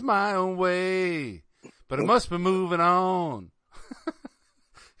things my own way, but I must be moving on.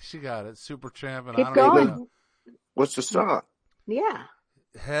 She got it. Supertramp, and Keep I don't even going. know. What's the song? Yeah.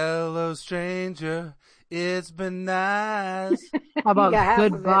 Hello, stranger. It's been nice. How about got half of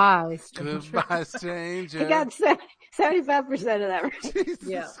it. goodbye? Goodbye, stranger. I got 75% of that right. Jesus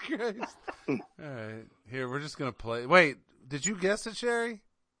Yeah. Christ. All right. Here, we're just going to play. Wait, did you guess it, Sherry?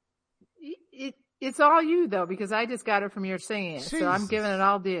 It's all you, though, because I just got it from your singing it. So I'm Jesus. giving it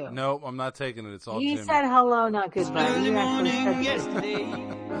all due. Nope, I'm not taking it. It's all You Jimmy. said hello, not goodbye. Early You actually morning said yesterday,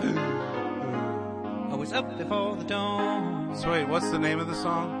 I was up before the dawn. So wait, what's the name of the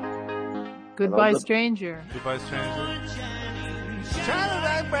song? Goodbye, Hello, stranger. Goodbye, stranger. Shining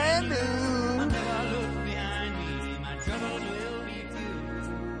like brand new. I never look behind me. My troubles will be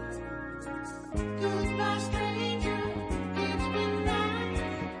few. Goodbye, stranger. It's been nice.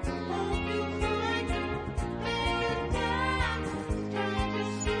 Oh,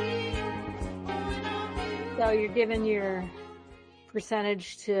 So you're giving your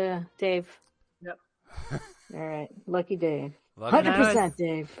percentage to Dave. Yep. All right, lucky Dave. Lucky 100%,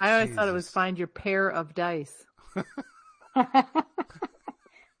 Dave. I always thought it was Jesus. find your pair of dice. Was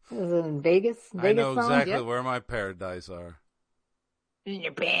it in Vegas? I know song? exactly Yep. where my paradise are. In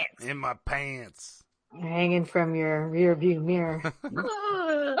your pants. In my pants. Hanging from your rear view mirror.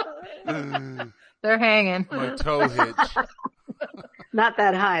 They're hanging. My toe hitch. Not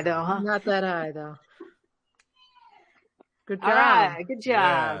that high though, huh? Not that high, though. Good job. All right, good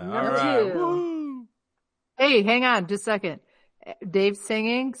job. Yeah, Number all right. 2. Woo. Hey, hang on just a second. Dave's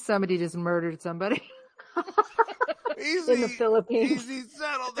singing. Somebody just murdered somebody. Easy. In the Philippines. Easy,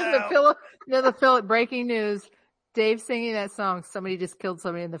 settle The down. breaking news. Dave singing that song. Somebody just killed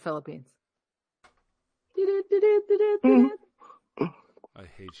somebody in the Philippines. I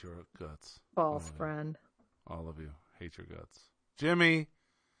hate your guts. False friend. All of you. Hate your guts. Jimmy,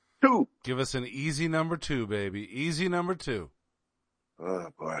 2. give us an easy number 2, baby. Easy number 2. Oh,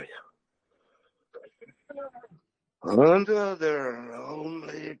 boy. Another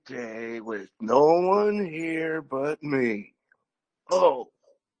lonely day with no one here but me. Oh,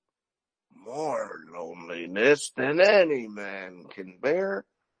 more loneliness than any man can bear.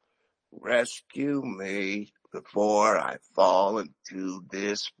 Rescue me before I fall into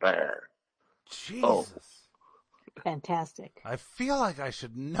despair. Jesus. Oh. Fantastic. I feel like I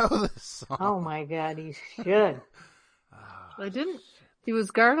should know this song. Oh my God, you should. I didn't. He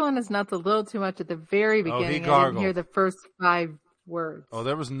was gargling his nuts a little too much at the very beginning. I didn't gargled. hear the first 5 words. Oh,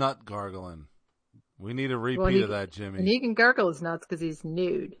 there was nut gargling. We need a repeat Well, of that, And Jimmy. he can gargle his nuts because he's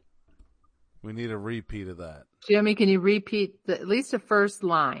nude. We need a repeat of that. Jimmy, can you repeat at least the first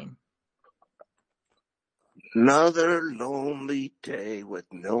line? Another lonely day with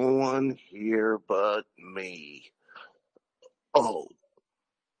no one here but me. Oh,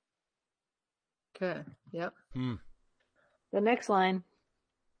 Okay. Yep. The next line.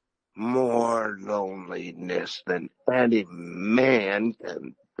 more loneliness than any man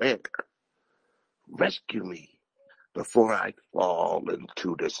can bear. Rescue me before I fall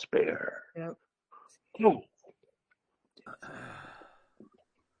into despair. Yep. Oh,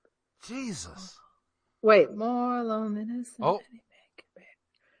 Jesus. Wait. More loneliness. Than Oh. any man can bear.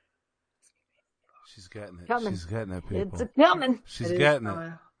 She's getting it. Coming. She's getting it, people. It's a coming. She's It is getting it.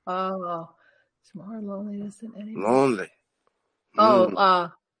 coming. Oh. It's more loneliness than any man. lonely.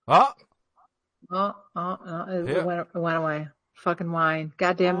 Oh. Oh, It Yeah. went away. Fucking wine.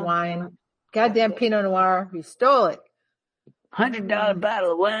 Goddamn wine. Goddamn Pinot Noir. You stole it. $100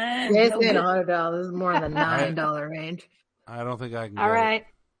 bottle of wine. Yeah, it's No in good. $100. This is more in the $9 range. I don't think I can All get right.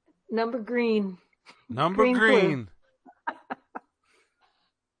 Number green. it. Number Green green.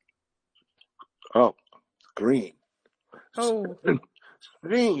 Oh, green. Oh.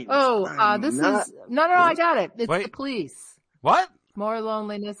 Green. This is no. I got it. It's Wait. the police. What? More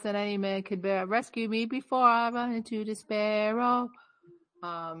loneliness than any man could bear. Rescue me before I run into despair. Oh.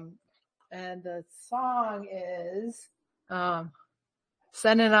 And the song is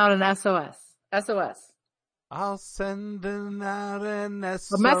sending out an SOS. SOS. I'll send out an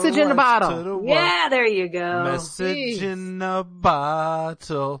SOS. A message in a bottle. To the world. Yeah, there you go. Message Jeez. in a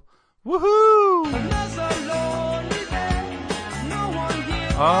bottle. Woohoo!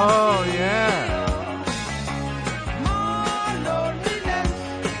 Oh, yeah.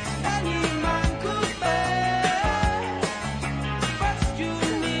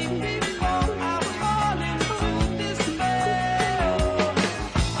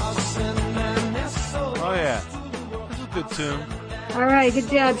 Oh, yeah. This is a good tune. All right, good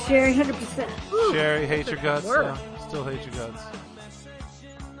job, Sherry. 100%. Sherry, hate your guts. Work. Still hate your guts.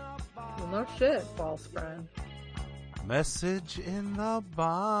 Well, no shit, false friend. Message in a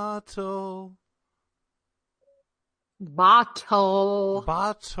bottle. Bottle.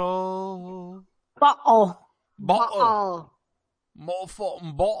 Bottle. Uh-oh. Bottle. More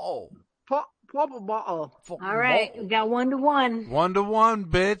fucking bottle. Bottle. Fucking All right, we got 1-1. 1-1,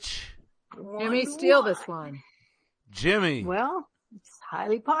 bitch. Jimmy, steal this one. Jimmy. Well, it's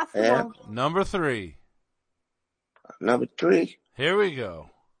highly possible. Yeah. Number 3. Number 3. Here we go.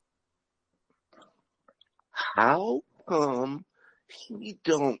 How come he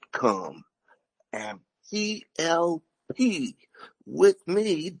don't come and PLP with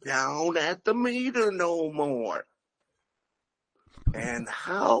me down at the meter no more? And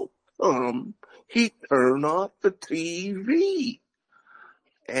how come he turn off the TV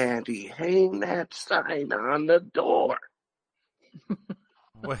and he hang that sign on the door?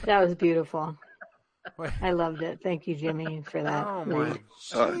 Wait, That was beautiful. wait. I loved it. Thank you, Jimmy, for that. Oh my read.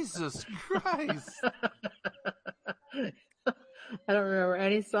 Jesus Christ. I don't remember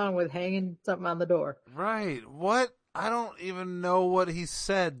any song with hanging something on the door. Right. What? I don't even know what he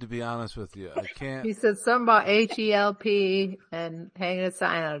said, to be honest with you. I can't. He said something about HELP and hanging a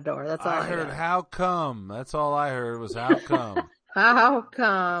sign on a door. That's all I I heard got. how come. That's all I heard was how come. How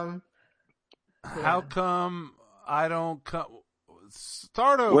come? How come I don't come?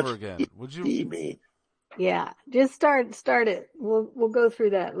 Start over What's again. Would you? he mean? Yeah, just start it. We'll go through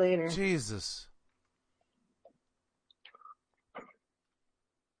that later. Jesus.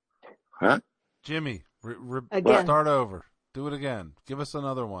 Huh? Jimmy, Again. start over. Do it again. Give us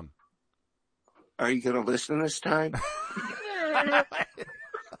another one. Are you going to listen this time?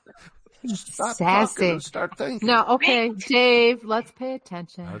 Stop talking Sassy. and start thinking. No, okay, Dave, let's pay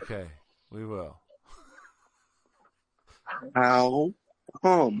attention. Okay, we will. How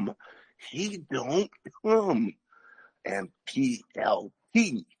come he don't come and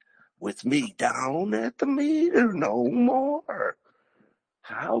PLP with me down at the meter no more?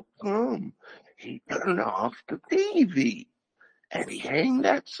 How come he turned off the TV and he hang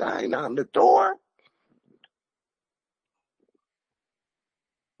that sign on the door?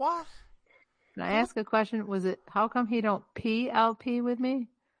 What? Can I ask a question? Was it, how come he don't PLP with me?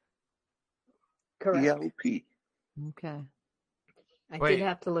 Correct. PLP. Okay. I Wait. did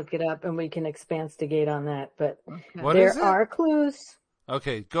have to look it up, and we can expand on that. But What is there it? are clues.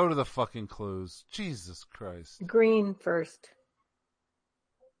 Okay, go to the fucking clues. Jesus Christ. Green first.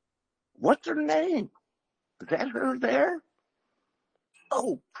 What's her name? Is that her there?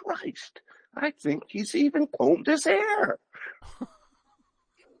 Oh, Christ. I think he's even combed his hair.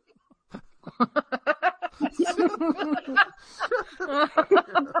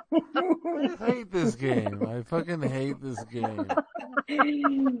 I hate this game. I fucking hate this game.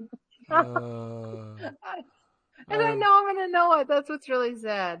 And I know I'm going to know it. That's what's really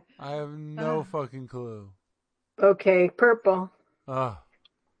sad. I have no fucking clue. Okay, purple.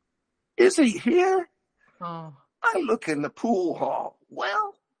 Is he here? Oh. I look in the pool hall.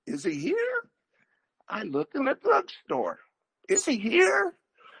 Well, is he here? I look in the drugstore. Is he here?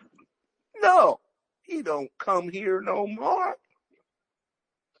 No, he don't come here no more.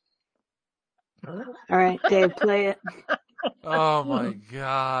 All right, Dave, play it. Oh my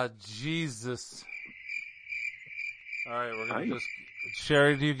God, Jesus. All right, we're going to just...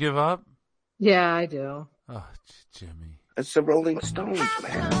 Sherry, do you give up? Yeah, I do. Oh, Jimmy. It's the Rolling Stones,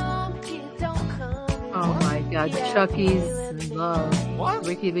 man. Oh my God, Chucky's in Love. What?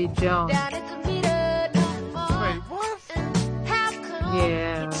 Ricky Lee Jones. Wait, what?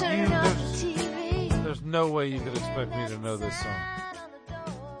 Yeah. There's no way you could expect me to know this song.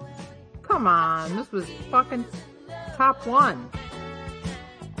 Come on, this was fucking top one.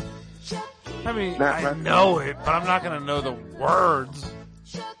 I mean, Not I right. know it, but I'm not going to know the words.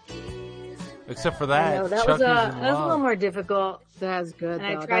 Except for that, No, that Chucky's was in a little Love. more difficult. That's good,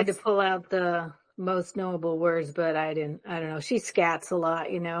 And though. I tried to That's- pull out the most knowable words, but I didn't. I don't know. She scats a lot,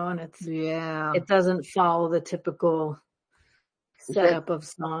 and Yeah. it doesn't follow the typical setup of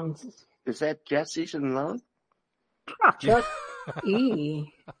songs. Is that Jesse's in Love? Chuck E.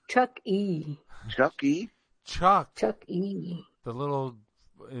 Chuck E. Chucky? Chuck, Chuck E. the little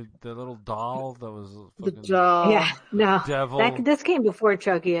doll that was The fucking doll. Yeah, no. devil. This came before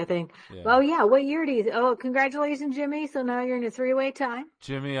Chucky, I think. Yeah. Well, yeah. What year do you? Oh, congratulations, Jimmy. So now you're in a 3-way tie.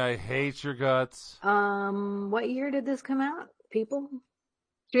 Jimmy, I hate your guts. What year did this come out, people?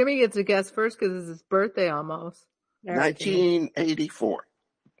 Jimmy gets a guess first because it's his birthday almost. All right, Jimmy. 1984.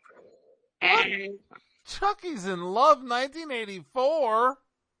 Chucky's in Love, 1984.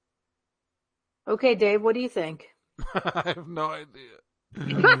 Okay, Dave. What do you think? I have no idea.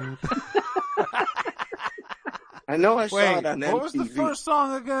 I know I saw Wait, it on MTV. what was the first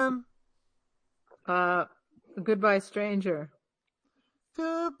song again? Goodbye Stranger.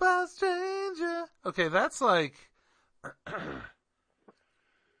 Goodbye, stranger. Okay, that's like...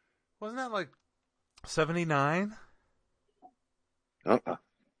 Wasn't that like 79?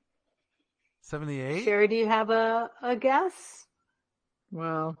 78? Sherry, do you have a guess?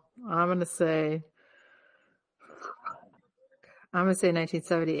 Well, I'm going to say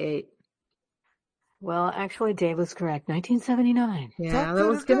 1978. Well, actually, Dave was correct. 1979. Yeah, that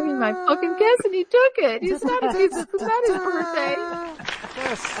was going to be my fucking guess, and he took it. It's not his birthday.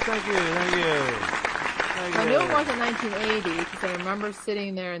 Yes, thank you. I knew it wasn't 1980 because I remember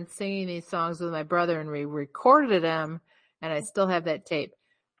sitting there and singing these songs with my brother, and we recorded them, and I still have that tape.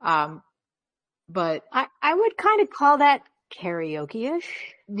 But I would kind of call that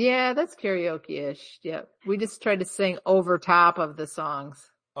karaoke-ish. yeah, that's karaoke-ish. Yeah, we just tried to sing over top of the songs.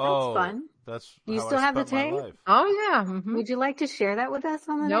 Oh, fun. that's Do you how still I have the spent my tape? life. Oh yeah. Mm-hmm. Would you like to share that with us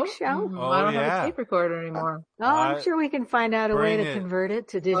on the Nope. next show? Mm-hmm. Oh, I don't have yeah. a tape recorder anymore. Oh, I'm sure we can find out a way Bring to it. convert it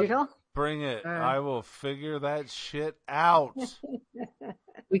to digital. Bring it. All right. I will figure that shit out.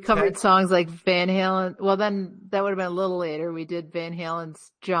 We covered songs like Van Halen. Well, then that would have been a little later. We did Van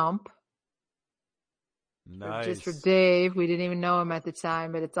Halen's Jump. Nice. Just for Dave. We didn't even know him at the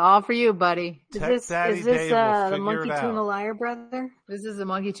time, but it's all for you, buddy. Tech Daddy Is this Dave will the figure Monkey it Tuna out. Liar Brother? This is a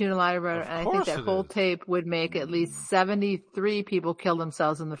Monkey Tuna Liar Brother, Of and I think course that it whole is. tape would make at least 73 people kill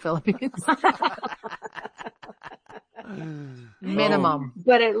themselves in the Philippines. Minimum.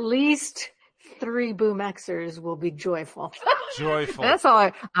 But at least 3 Boom Xers will be joyful. Joyful. That's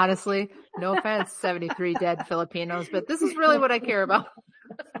all honestly, no offense, 73 dead Filipinos, but this is really what I care about.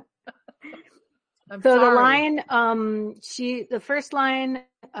 I'm So sorry. the line, the first line,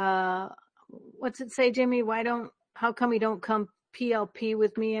 what's it say, Jimmy? How come you don't come PLP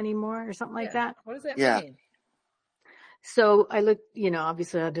with me anymore or something like that? What does that Yeah. mean? So I looked,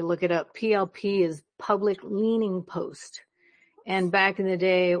 obviously I had to look it up. PLP is public leaning post. And back in the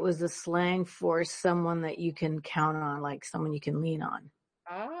day, it was a slang for someone that you can count on, like someone you can lean on.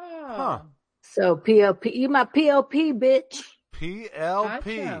 Oh. Huh. So PLP, you my PLP, bitch.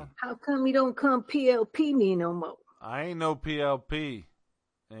 PLP. Gotcha. How come you don't come PLP me no more? I ain't no PLP.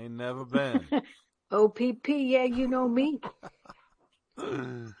 Ain't never been. OPP, yeah, you know me.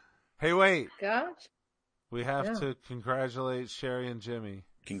 Hey, wait. Gosh. We have to congratulate Sherry and Jimmy.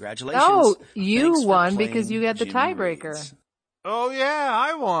 Congratulations. Oh, you Thanks for won playing because you had the Jimmy tiebreaker. Reads. Oh, yeah,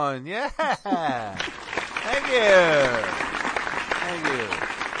 I won. Yeah. Thank you. Thank you.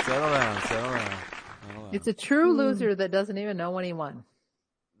 Settle down. It's a true loser that doesn't even know when he won.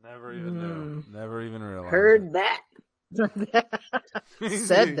 Never even knew. Never even realized. Heard that.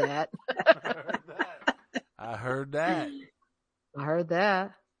 Said that. I heard that. I heard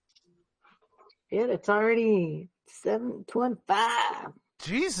that. Yeah, it's already 7:25.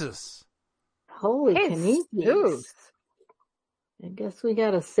 Jesus. Holy Hey, Canadians. dude. I guess we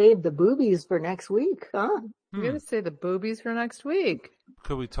gotta save the boobies for next week, huh? You're going to say the boobies for next week.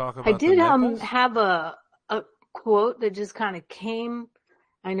 Could we talk about I did the nipples? have a quote that just kind of came.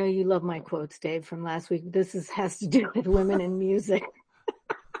 I know you love my quotes, Dave, from last week. This has to do with women in music.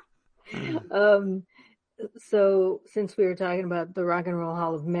 So since we were talking about the Rock and Roll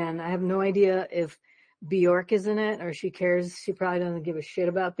Hall of Men, I have no idea if Bjork is in it or she cares. She probably doesn't give a shit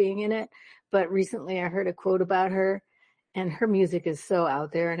about being in it. But recently I heard a quote about her, and her music is so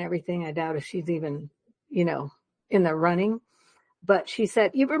out there and everything. I doubt if she's even, in the running. But she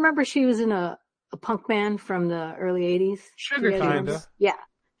said, you remember she was in a punk band from the early 80s? Sugar Cubes. Kinda. Yeah.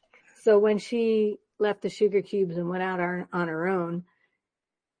 So when she left the Sugar Cubes and went out on her own,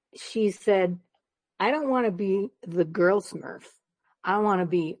 she said, I don't want to be the girl Smurf. I want to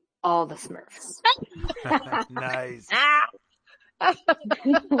be all the Smurfs. Nice.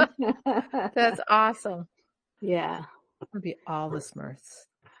 That's awesome. Yeah. It'll be all the Smurfs.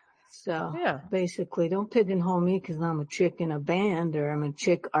 So Yeah. basically, don't pigeonhole me because I'm a chick in a band or I'm a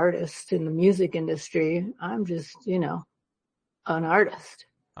chick artist in the music industry. I'm just, an artist.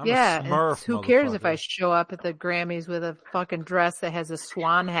 I'm Yeah. a Smurf, and who cares if I motherfucker. show up at the Grammys with a fucking dress that has a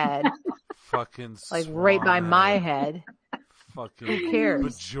swan head, Fucking like right by swan my head. head? Fucking Who cares?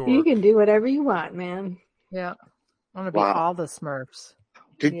 bajork. You can do whatever you want, man. Yeah. I want to be Wow. all the Smurfs.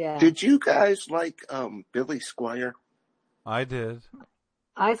 Did you guys like Billy Squire? I did.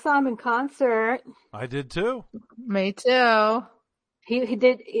 I saw him in concert. I did too. Me too. He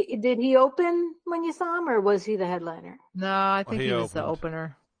did he open when you saw him or was he the headliner? No, I think he he was the opened.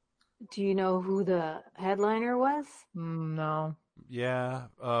 opener. Do you know who the headliner was? No. Yeah.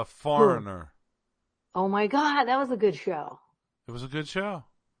 Foreigner. Oh my God, that was a good show. It was a good show.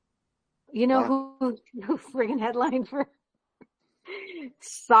 You know who friggin' headlined for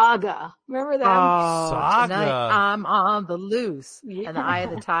Saga? Remember them? Oh, Saga. tonight I'm on the loose. Yeah. And the Eye of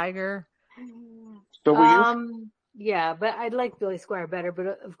the Tiger. So were you? Yeah, but I like Billy Squire better,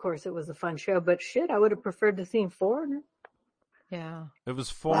 but of course it was a fun show. But shit, I would have preferred to see Foreigner. Yeah. It was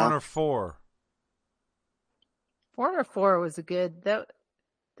Foreigner 4. Foreigner 4 was a good,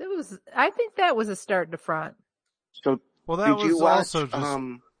 I think that was a start to front. So Well, that did was you watch also just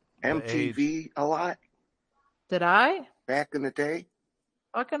MTV a lot Did I? back in the day?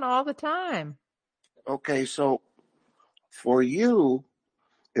 Fucking all the time. Okay, so for you,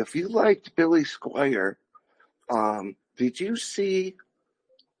 if you liked Billy Squire, did you see?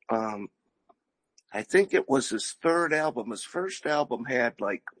 I think it was his third album. His first album had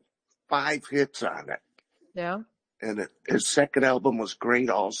like 5 hits on it, Yeah. and his second album was great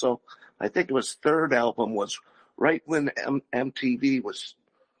also. I think his third album was right when MTV was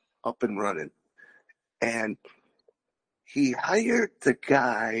up and running. And he hired the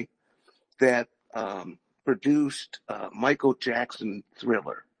guy that produced Michael Jackson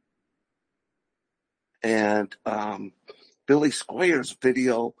Thriller. And Billy Squires'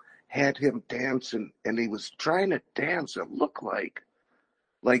 video had him dancing, and he was trying to dance. It looked like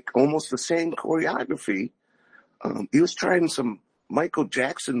almost the same choreography. He was trying some Michael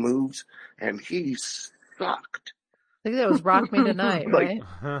Jackson moves, and he sucked. I think that was Rock Me Tonight, right?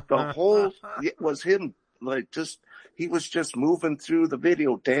 The whole, it was him, he was just moving through the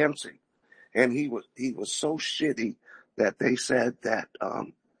video dancing. And he was so shitty that they said that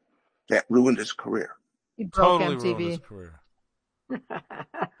ruined his career. He broke Totally MTV. ruined his career.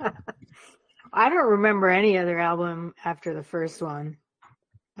 I don't remember any other album after the first one.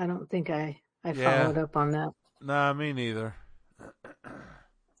 I don't think I followed up on that. Nah, me neither.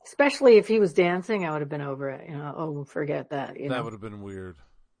 Especially if he was dancing, I would have been over it. Forget that. That would have been weird.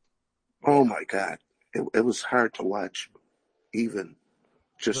 Oh my God. It was hard to watch, even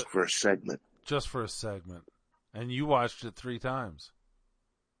just for a segment. Just for a segment. And you watched it 3 times.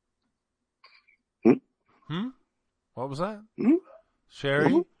 What was that?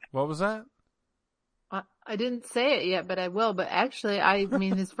 Sherry, what was that? I didn't say it yet, but I will. But actually, I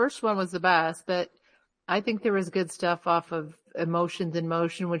mean, his first one was the best, but I think there was good stuff off of Emotions in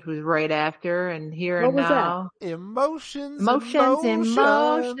Motion, which was right after, and Here and Now. Emotions in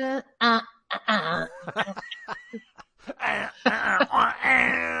Motion.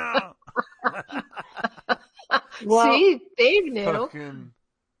 Well, see, Dave knew. Fucking,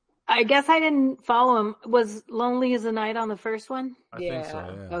 I guess I didn't follow him. Was Lonely as a Night on the first one? I think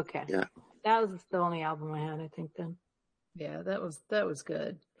so, yeah. Okay. Yeah. That was the only album I had, I think, then. Yeah, that was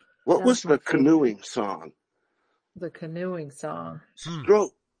good. What was the canoeing song? The canoeing song.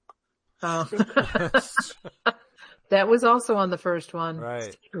 Stroke. Oh. That was also on the first one.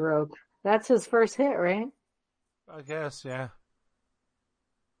 Right. Stroke. That's his first hit, right? I guess, yeah.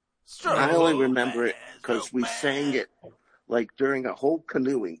 I only remember it because we sang it during a whole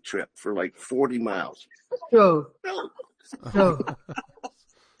canoeing trip for 40 miles. Stroke.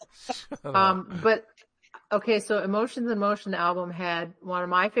 But okay, so Emotions in Motion album had one of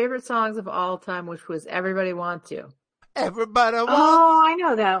my favorite songs of all time, which was Everybody Want To. Everybody wants. Oh, I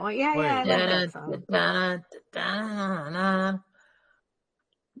know that one. Yeah, Wait. I like that song.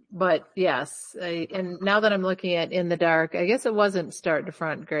 But yes, and now that I'm looking at In the Dark, I guess it wasn't start to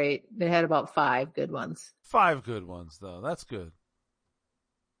front great. They had about 5 good ones. 5 good ones, though. That's good.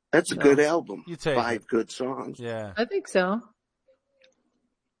 That's a good album. You take 5 it. good songs. Yeah. I think so.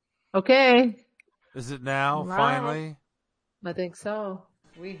 Okay. Is it now, Right. finally? I think so.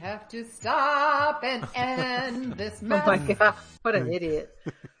 We have to stop and end this mess. Oh my God. What an idiot.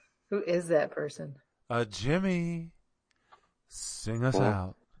 Who is that person? Jimmy, sing us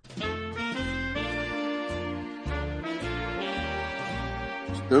out.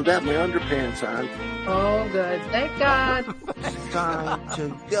 Still got my underpants on. Oh, good. Thank God. It's time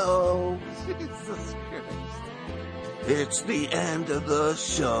to go. Jesus Christ. It's the end of the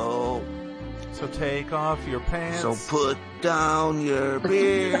show. So take off your pants. So put down your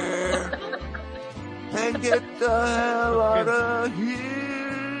beer and get the hell out of here.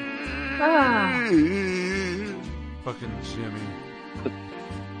 Fucking Jimmy.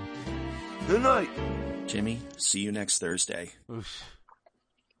 Good night. Jimmy, see you next Thursday. Oof.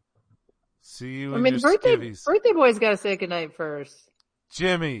 See you I in mean, your birthday skivvies. boy's got to say goodnight first.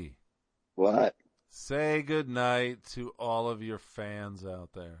 Jimmy, What? say goodnight to all of your fans out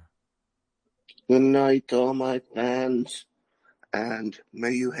there. Good night to all my fans, and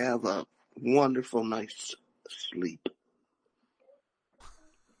may you have a wonderful night's sleep.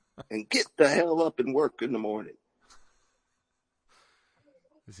 And get the hell up and work in the morning.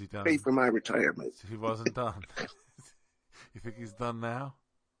 Is he done? Pay for my retirement. He wasn't done. You think he's done now?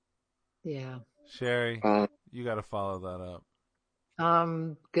 Yeah. Sherry, you got to follow that up.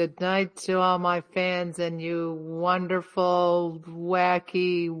 Good night to all my fans and you wonderful,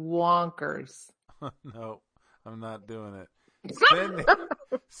 wacky wonkers. No, I'm not doing it. Cindy!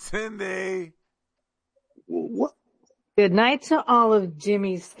 Cindy! What? Good night to all of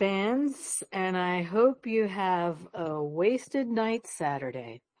Jimmy's fans, and I hope you have a wasted night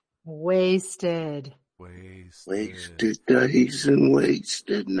Saturday. Wasted. Wasted days and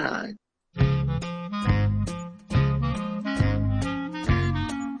wasted nights.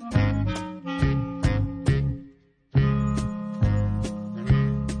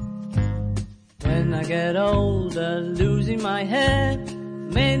 When I get older, losing my head,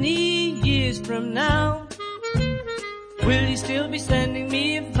 many years from now, will you still be sending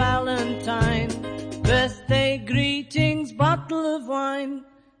me a Valentine, birthday greetings, bottle of wine?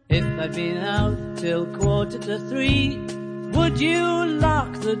 If I'd been out till 2:45, would you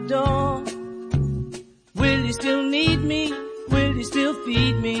lock the door? Will you still need me? Will you still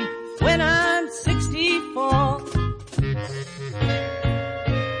feed me when I'm 64?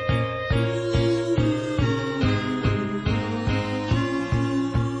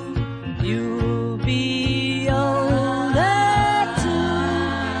 You'll be older too,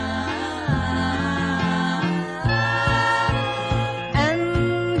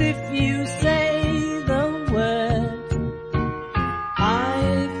 and if you say the word,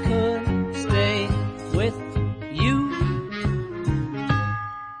 I could stay with you.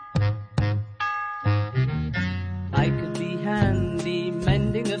 I could be handy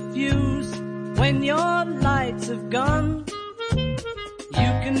mending a fuse when your lights have gone.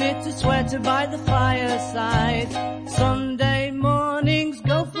 You can knit a sweater by the fireside. Sunday mornings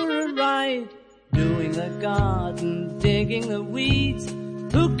go for a ride, doing the garden, digging the weeds.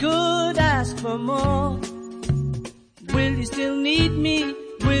 Who could ask for more? Will you still need me?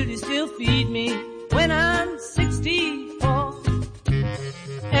 Will you still feed me when I'm 64?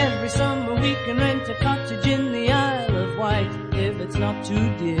 Every summer we can rent a cottage in the Isle of Wight, if it's not too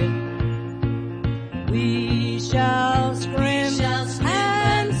dear. We shall scream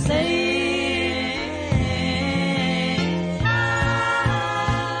and say,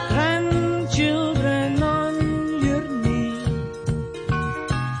 grandchildren on your knee,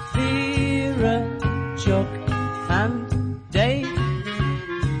 Vera, Chuck and Dave.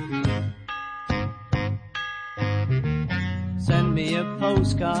 Send me a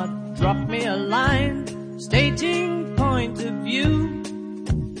postcard, drop me a line, stating point of view.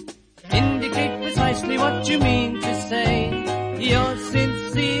 Indicate precisely what you mean to say. You're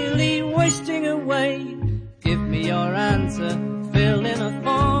sincerely wasting away. Give me your answer, fill in a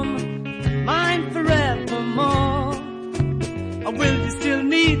form, mine forevermore. Or will you still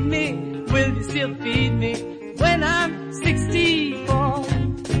need me? Will you still feed me when I'm 64?